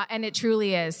 and it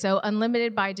truly is. So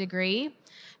Unlimited by Degree.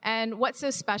 And what's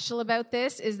so special about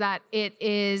this is that it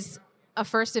is a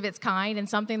first of its kind, and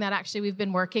something that actually we've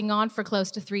been working on for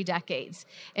close to 3 decades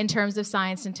in terms of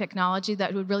science and technology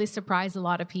that would really surprise a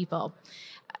lot of people.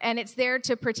 And it's there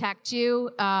to protect you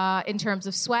in terms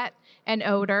of sweat and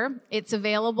odor. It's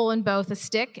available in both a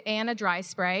stick and a dry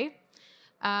spray.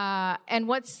 And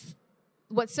what's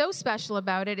so special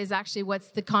about it is actually what's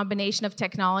the combination of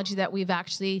technology that we've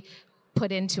actually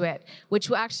put into it, which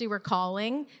we're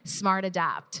calling Smart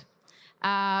Adapt.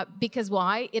 Because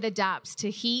why? It adapts to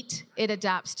heat, it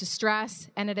adapts to stress,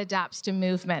 and it adapts to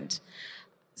movement.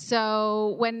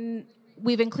 So when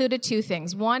we've included 2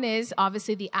 things. One is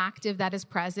obviously the active that is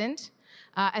present,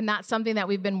 and that's something that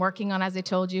we've been working on, as I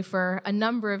told you, for a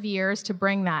number of years to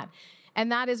bring that. And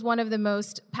that is one of the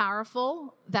most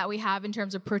powerful that we have in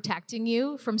terms of protecting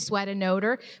you from sweat and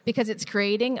odor, because it's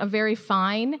creating a very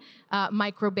fine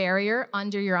microbarrier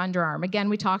under your underarm. Again,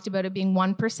 we talked about it being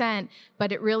 1%,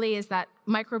 but it really is that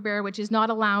microbarrier which is not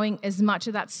allowing as much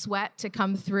of that sweat to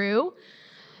come through.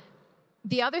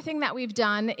 The other thing that we've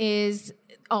done is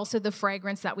also the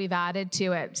fragrance that we've added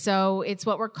to it. So it's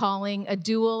what we're calling a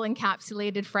dual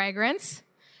encapsulated fragrance.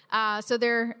 So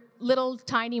they're little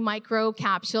tiny micro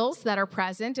capsules that are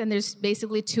present, and there's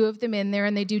basically 2 of them in there,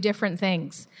 and they do different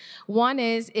things. One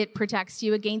is it protects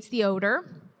you against the odor.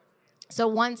 So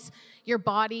once your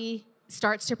body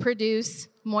starts to produce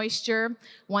moisture,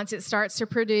 once it starts to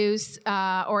produce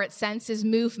or it senses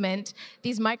movement,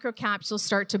 these microcapsules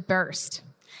start to burst.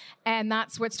 And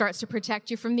that's what starts to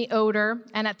protect you from the odor.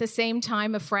 And at the same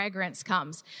time, a fragrance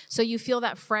comes. So you feel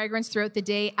that fragrance throughout the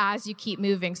day as you keep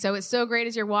moving. So it's so great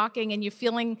as you're walking and you're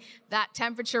feeling that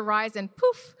temperature rise and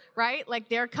poof, right? Like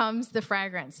there comes the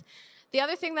fragrance. The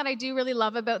other thing that I do really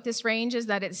love about this range is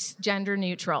that it's gender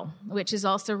neutral, which is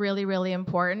also really, really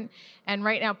important. And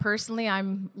right now, personally,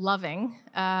 I'm loving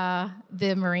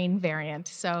the marine variant.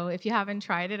 So if you haven't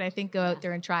tried it, I think go out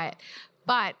there and try it.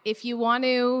 But if you want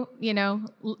to,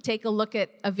 take a look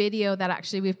at a video that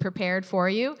actually we've prepared for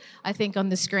you, I think on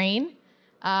the screen,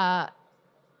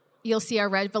 you'll see our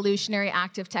revolutionary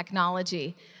active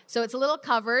technology. So it's a little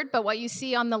covered, but what you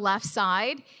see on the left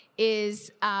side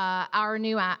is our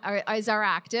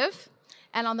active,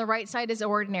 and on the right side is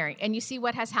ordinary. And you see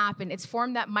what has happened. It's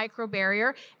formed that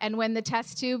microbarrier, and when the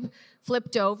test tube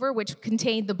flipped over, which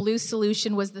contained the blue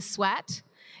solution was the sweat,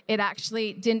 it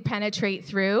actually didn't penetrate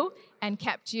through and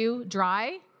kept you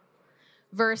dry,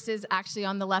 versus actually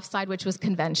on the left side, which was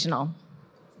conventional.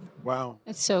 Wow.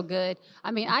 It's so good.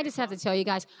 I mean, I just have to tell you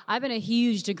guys, I've been a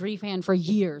huge Degree fan for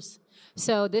years.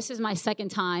 So this is my second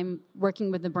time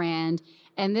working with the brand,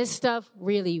 and this stuff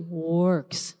really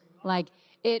works. Like,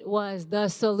 it was the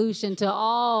solution to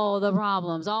all the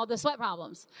problems, all the sweat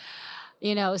problems.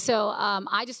 You know, so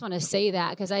I just want to say that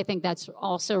because I think that's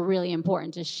also really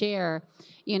important to share.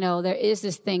 You know, there is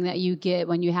this thing that you get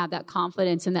when you have that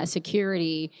confidence and that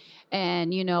security.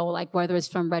 And, you know, like whether it's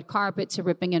from red carpet to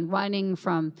ripping and running,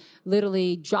 from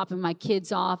literally dropping my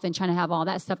kids off and trying to have all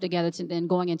that stuff together to then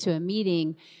going into a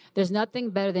meeting, there's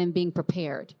nothing better than being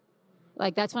prepared.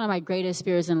 Like, that's one of my greatest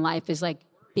fears in life is like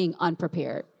being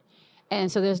unprepared. And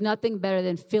so there's nothing better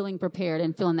than feeling prepared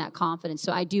and feeling that confidence.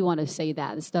 So I do want to say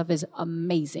that. This stuff is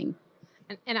amazing.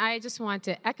 And I just want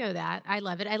to echo that. I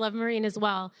love it. I love Marine as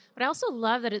well. But I also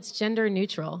love that it's gender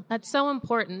neutral. That's so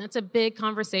important. That's a big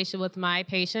conversation with my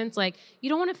patients. Like, you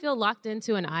don't want to feel locked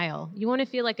into an aisle. You want to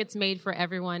feel like it's made for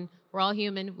everyone. We're all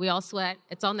human. We all sweat.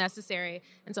 It's all necessary.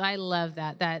 And so I love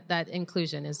that. That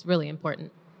inclusion is really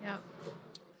important. Yeah.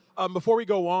 Before we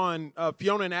go on,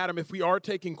 Fiona and Adam, if we are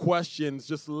taking questions,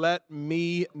 just let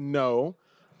me know.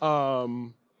 Are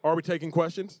we taking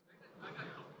questions?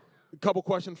 A couple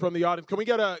questions from the audience. Can we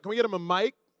get him a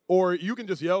mic, or you can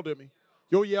just yell to me?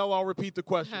 You'll yell. I'll repeat the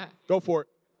question. Go for it.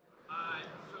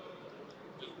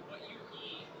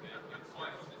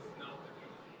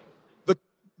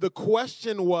 The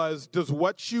question was, does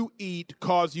what you eat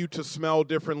cause you to smell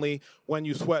differently when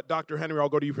you sweat? Dr. Henry, I'll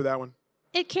go to you for that one.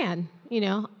 It can,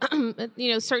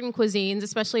 certain cuisines,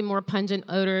 especially more pungent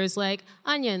odors like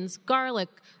onions, garlic,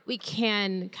 we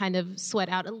can kind of sweat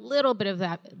out a little bit of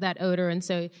that odor. And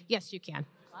so, yes, you can.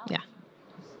 Wow. Yeah.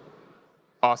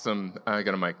 Awesome. I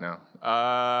got a mic now.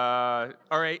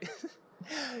 All right.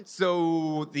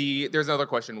 So there's another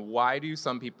question. Why do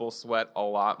some people sweat a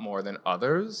lot more than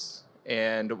others?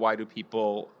 And why do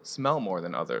people smell more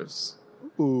than others?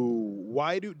 Ooh,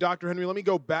 Dr. Henry, let me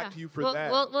go back to you for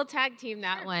that. We'll tag team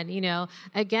that one.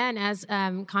 Again, as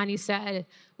Connie said,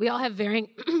 we all have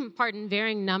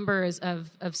varying numbers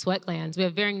of sweat glands. We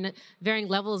have varying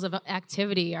levels of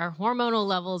activity. Our hormonal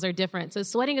levels are different. So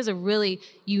sweating is a really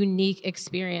unique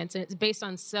experience. And it's based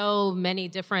on so many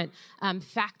different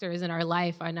factors in our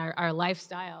life and our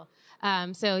lifestyle.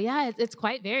 It's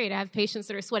quite varied. I have patients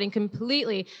that are sweating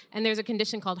completely, and there's a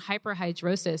condition called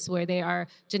hyperhidrosis where they are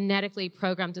genetically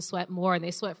programmed to sweat more, and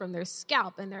they sweat from their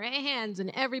scalp and their hands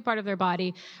and every part of their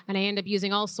body, and I end up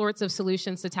using all sorts of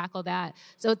solutions to tackle that.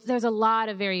 So there's a lot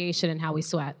of variation in how we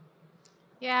sweat.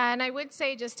 Yeah, and I would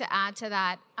say, just to add to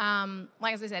that,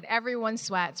 like as I said, everyone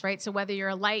sweats, right? So whether you're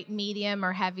a light, medium,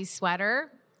 or heavy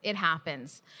sweater, it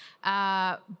happens.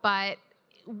 But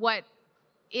what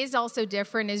is also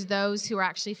different is those who are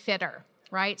actually fitter,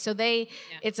 right? So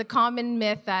it's a common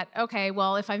myth that, okay,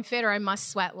 well, if I'm fitter, I must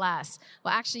sweat less.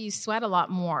 Well, actually, you sweat a lot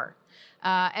more.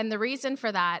 And the reason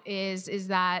for that is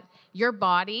that your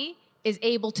body is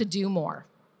able to do more,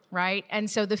 right? And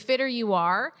so the fitter you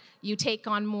are, you take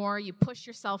on more, you push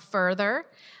yourself further,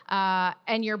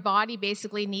 and your body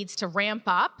basically needs to ramp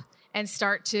up and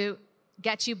start to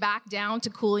get you back down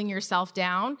to cooling yourself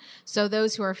down. So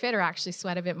those who are fitter actually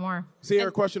sweat a bit more.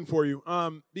 Sierra, question for you.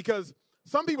 Because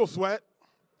some people sweat,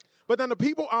 but then the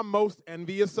people I'm most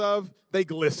envious of, they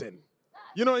glisten.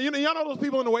 Y'all know those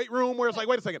people in the weight room where it's like,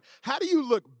 wait a second, how do you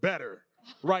look better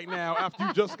right now after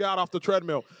you just got off the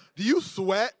treadmill? Do you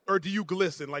sweat or do you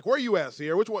glisten? Like, where are you at,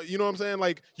 Sierra? Which one? You know what I'm saying?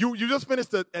 Like, you just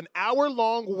finished an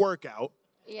hour-long workout.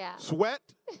 Yeah. Sweat,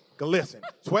 glisten.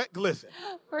 Sweat, glisten.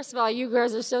 First of all, you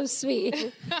girls are so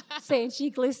sweet. Saying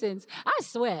she glistens. I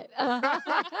sweat.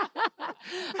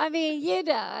 I mean,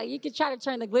 you could try to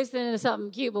turn the glisten into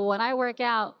something cute, but when I work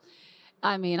out,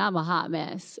 I'm a hot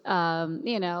mess.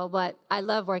 But I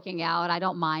love working out. I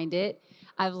don't mind it.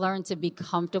 I've learned to be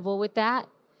comfortable with that.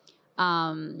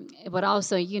 But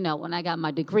also, when I got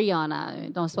my degree on, I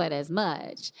don't sweat as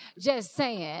much. Just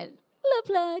saying. Little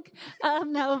plug.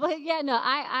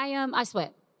 I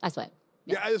sweat.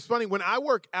 Yeah, it's funny. When I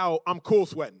work out, I'm cool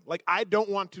sweating. Like, I don't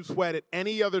want to sweat at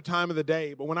any other time of the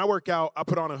day. But when I work out, I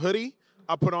put on a hoodie.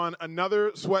 I put on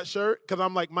another sweatshirt because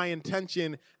I'm like, my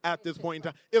intention at this point in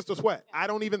time is to sweat. I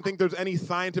don't even think there's any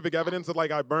scientific evidence that,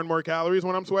 like, I burn more calories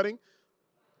when I'm sweating.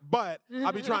 But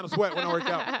I'll be trying to sweat when I work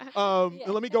out.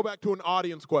 And let me go back to an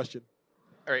audience question.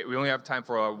 All right, we only have time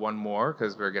for one more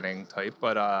because we're getting tight.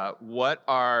 But what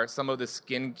are some of the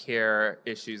skincare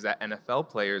issues that NFL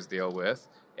players deal with,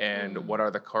 and what are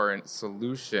the current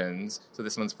solutions? So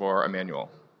this one's for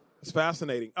Emmanuel. It's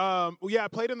fascinating. Well, yeah, I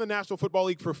played in the National Football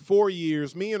League for 4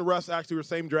 years. Me and Russ actually were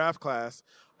same draft class.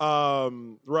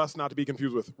 Russ, not to be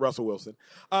confused with Russell Wilson.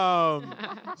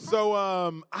 So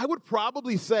I would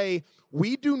probably say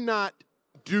we do not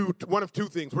do one of two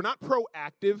things. We're not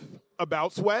proactive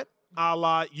about sweat, a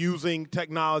la using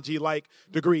technology like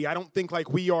Degree. I don't think like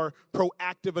we are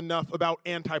proactive enough about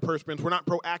antiperspirants. We're not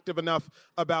proactive enough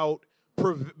about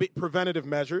preventative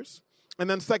measures. And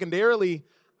then secondarily,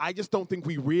 I just don't think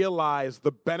we realize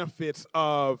the benefits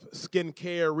of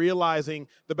skincare, realizing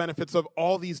the benefits of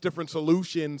all these different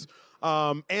solutions.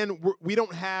 And we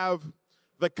don't have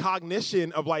the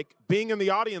cognition of like being in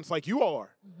the audience like you all are,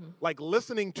 like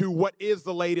listening to what is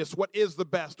the latest, what is the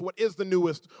best, what is the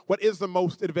newest, what is the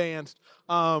most advanced.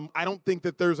 I don't think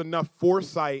that there's enough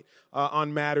foresight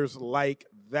on matters like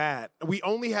that. We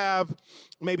only have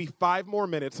maybe 5 more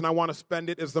minutes, and I want to spend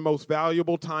it as the most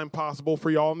valuable time possible for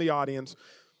y'all in the audience.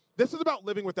 This is about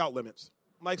living without limits.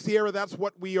 Like Sierra, that's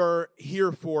what we are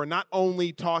here for, not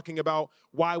only talking about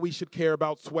why we should care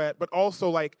about sweat, but also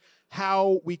like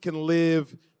how we can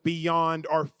live beyond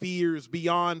our fears,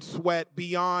 beyond sweat,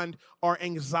 beyond our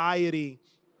anxiety.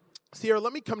 Sierra,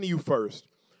 let me come to you first.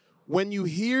 When you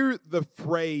hear the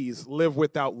phrase live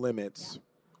without limits,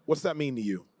 what's that mean to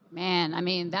you? Man, I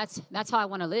mean, that's how I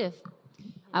want to live.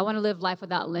 I want to live life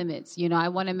without limits. You know, I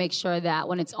want to make sure that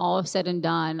when it's all said and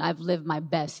done, I've lived my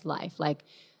best life. Like,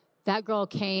 that girl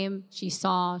came, she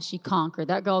saw, she conquered.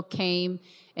 That girl came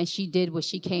and she did what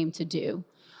she came to do.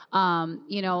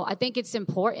 You know, I think it's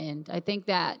important. I think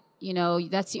that, you know,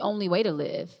 that's the only way to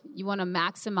live. You want to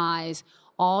maximize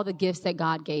all the gifts that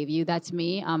God gave you. That's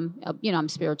me. I'm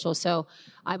spiritual. So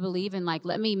I believe in like,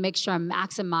 let me make sure I'm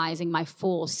maximizing my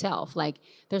full self. Like,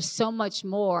 there's so much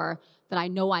more that I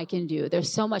know I can do.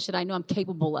 There's so much that I know I'm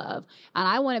capable of. And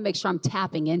I want to make sure I'm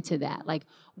tapping into that. Like,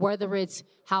 whether it's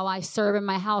how I serve in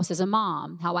my house as a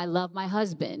mom, how I love my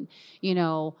husband, you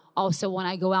know, also when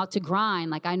I go out to grind,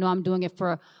 like I know I'm doing it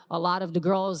for a lot of the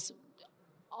girls,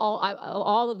 a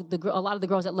lot of the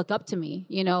girls that look up to me,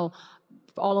 you know,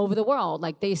 all over the world.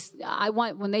 Like I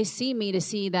want when they see me to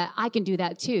see that I can do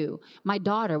that too. My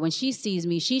daughter, when she sees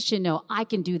me, she should know I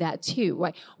can do that too,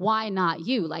 right? Why not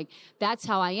you? Like, that's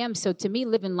how I am. So to me,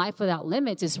 living life without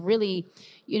limits is really,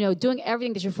 you know, doing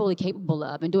everything that you're fully capable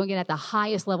of and doing it at the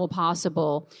highest level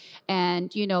possible.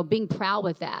 And, you know, being proud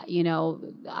with that. You know,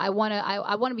 I want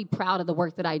to be proud of the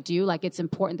work that I do. Like, it's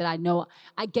important that I know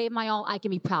I gave my all. I can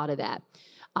be proud of that.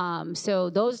 So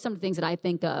those are some of the things that I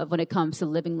think of when it comes to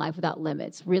living life without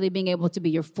limits, really being able to be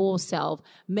your full self,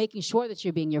 making sure that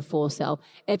you're being your full self.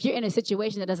 If you're in a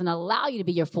situation that doesn't allow you to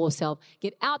be your full self,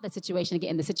 get out that situation and get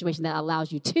in the situation that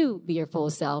allows you to be your full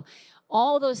self.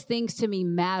 All those things to me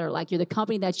matter. Like, you're the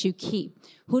company that you keep.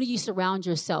 Who do you surround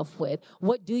yourself with?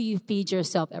 What do you feed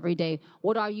yourself every day?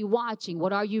 What are you watching?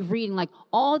 What are you reading? Like,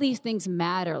 all these things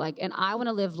matter. Like, and I want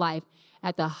to live life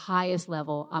at the highest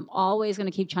level. I'm always going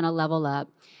to keep trying to level up,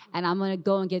 and I'm going to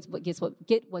go and get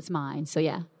what's mine. So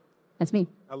yeah, that's me.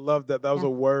 I love that. That was a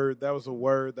word.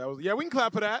 Yeah, we can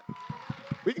clap for that.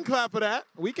 We can clap for that.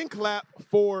 We can clap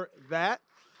for that.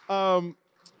 Sorry,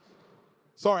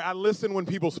 I listen when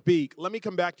people speak. Let me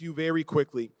come back to you very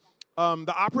quickly.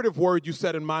 The operative word you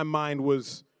said in my mind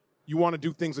was you want to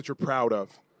do things that you're proud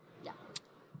of.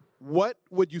 What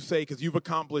would you say, because you've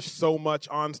accomplished so much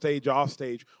on stage, off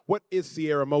stage, what is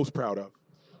Sierra most proud of?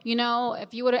 You know,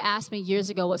 if you would have asked me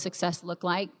years ago what success looked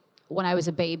like when I was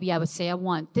a baby, I would say I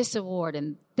want this award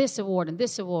and this award and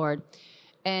this award.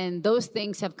 And those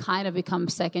things have kind of become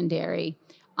secondary.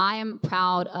 I am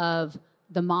proud of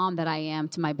the mom that I am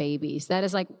to my babies. That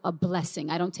is like a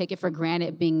blessing. I don't take it for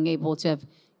granted being able to have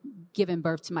given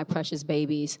birth to my precious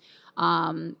babies.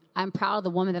 I'm proud of the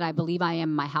woman that I believe I am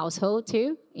in my household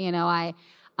too. You know,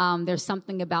 there's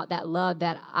something about that love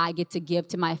that I get to give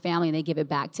to my family and they give it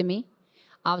back to me.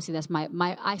 Obviously, that's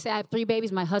I say I have 3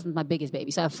 babies. My husband's my biggest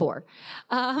baby, so I have 4.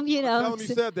 You know, tell him you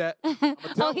said that.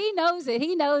 Oh, he knows it.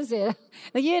 He knows it.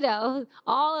 You know,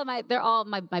 they're all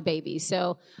my babies.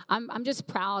 So I'm just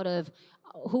proud of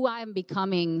who I've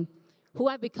become and who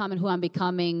I'm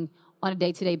becoming on a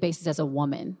day-to-day basis as a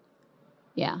woman.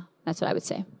 Yeah, that's what I would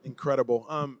say.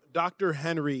 Incredible. Dr.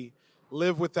 Henry,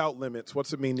 live without limits.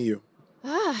 What's it mean to you?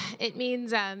 It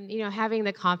means, having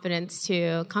the confidence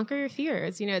to conquer your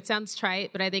fears. You know, it sounds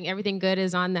trite, but I think everything good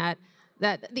is on that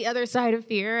the other side of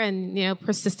fear, and, you know,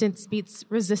 persistence beats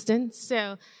resistance.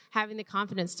 So having the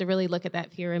confidence to really look at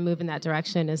that fear and move in that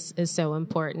direction is so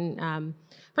important.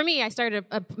 for me, I started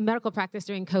a medical practice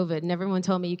during COVID, and everyone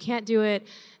told me, you can't do it.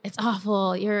 It's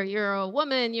awful. You're a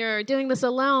woman. You're doing this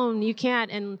alone. You can't.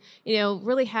 And,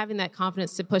 really having that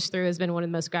confidence to push through has been one of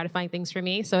the most gratifying things for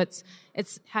me. So it's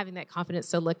having that confidence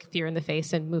to look fear in the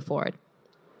face and move forward.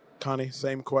 Connie,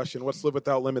 same question. What's Live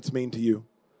Without Limits mean to you?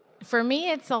 For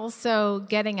me, it's also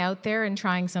getting out there and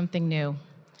trying something new.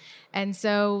 And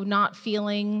so not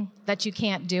feeling that you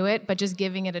can't do it, but just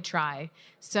giving it a try.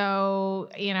 So,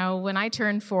 when I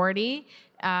turned 40,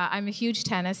 I'm a huge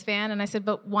tennis fan. And I said,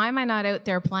 but why am I not out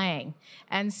there playing?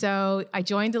 And so I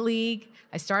joined a league.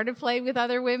 I started playing with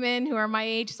other women who are my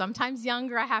age, sometimes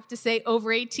younger, I have to say,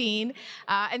 over 18.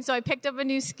 And so I picked up a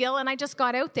new skill, and I just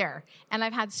got out there. And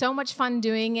I've had so much fun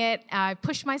doing it. I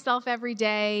push myself every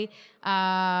day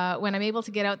when I'm able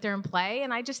to get out there and play.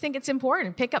 And I just think it's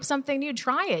important. Pick up something new.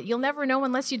 Try it. You'll never know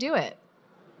unless you do it.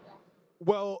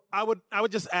 Well, I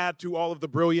would just add to all of the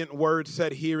brilliant words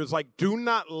said here is do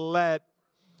not let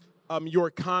your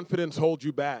confidence hold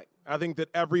you back. I think that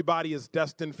everybody is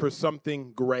destined for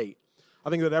something great. I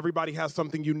think that everybody has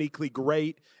something uniquely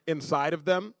great inside of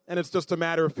them, and it's just a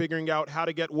matter of figuring out how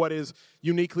to get what is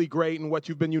uniquely great and what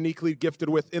you've been uniquely gifted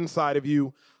with inside of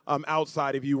you,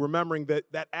 outside of you, remembering that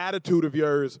that attitude of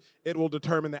yours, it will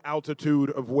determine the altitude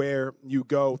of where you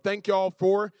go. Thank y'all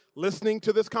for listening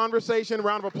to this conversation.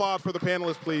 Round of applause for the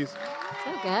panelists, please.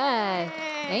 So good.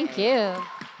 Thank you.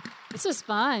 This was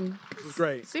fun. This is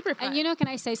great. Super fun. And can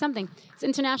I say something? It's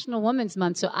International Women's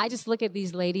Month, so I just look at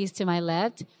these ladies to my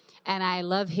left, and I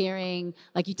love hearing,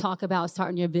 you talk about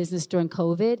starting your business during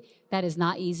COVID. That is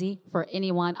not easy for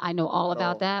anyone. I know all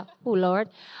about that. Oh, Lord.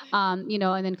 And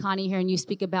then Connie, hearing you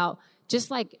speak about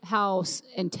just how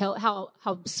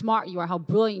smart you are, how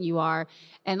brilliant you are.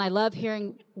 And I love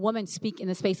hearing women speak in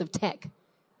the space of tech.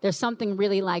 There's something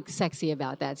really sexy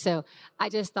about that. So I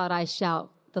just thought I'd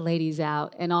shout the ladies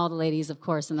out, and all the ladies, of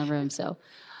course, in the room. So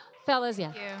fellas,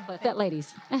 yeah, but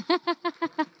ladies.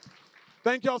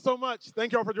 Thank y'all so much.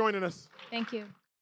 Thank y'all for joining us. Thank you.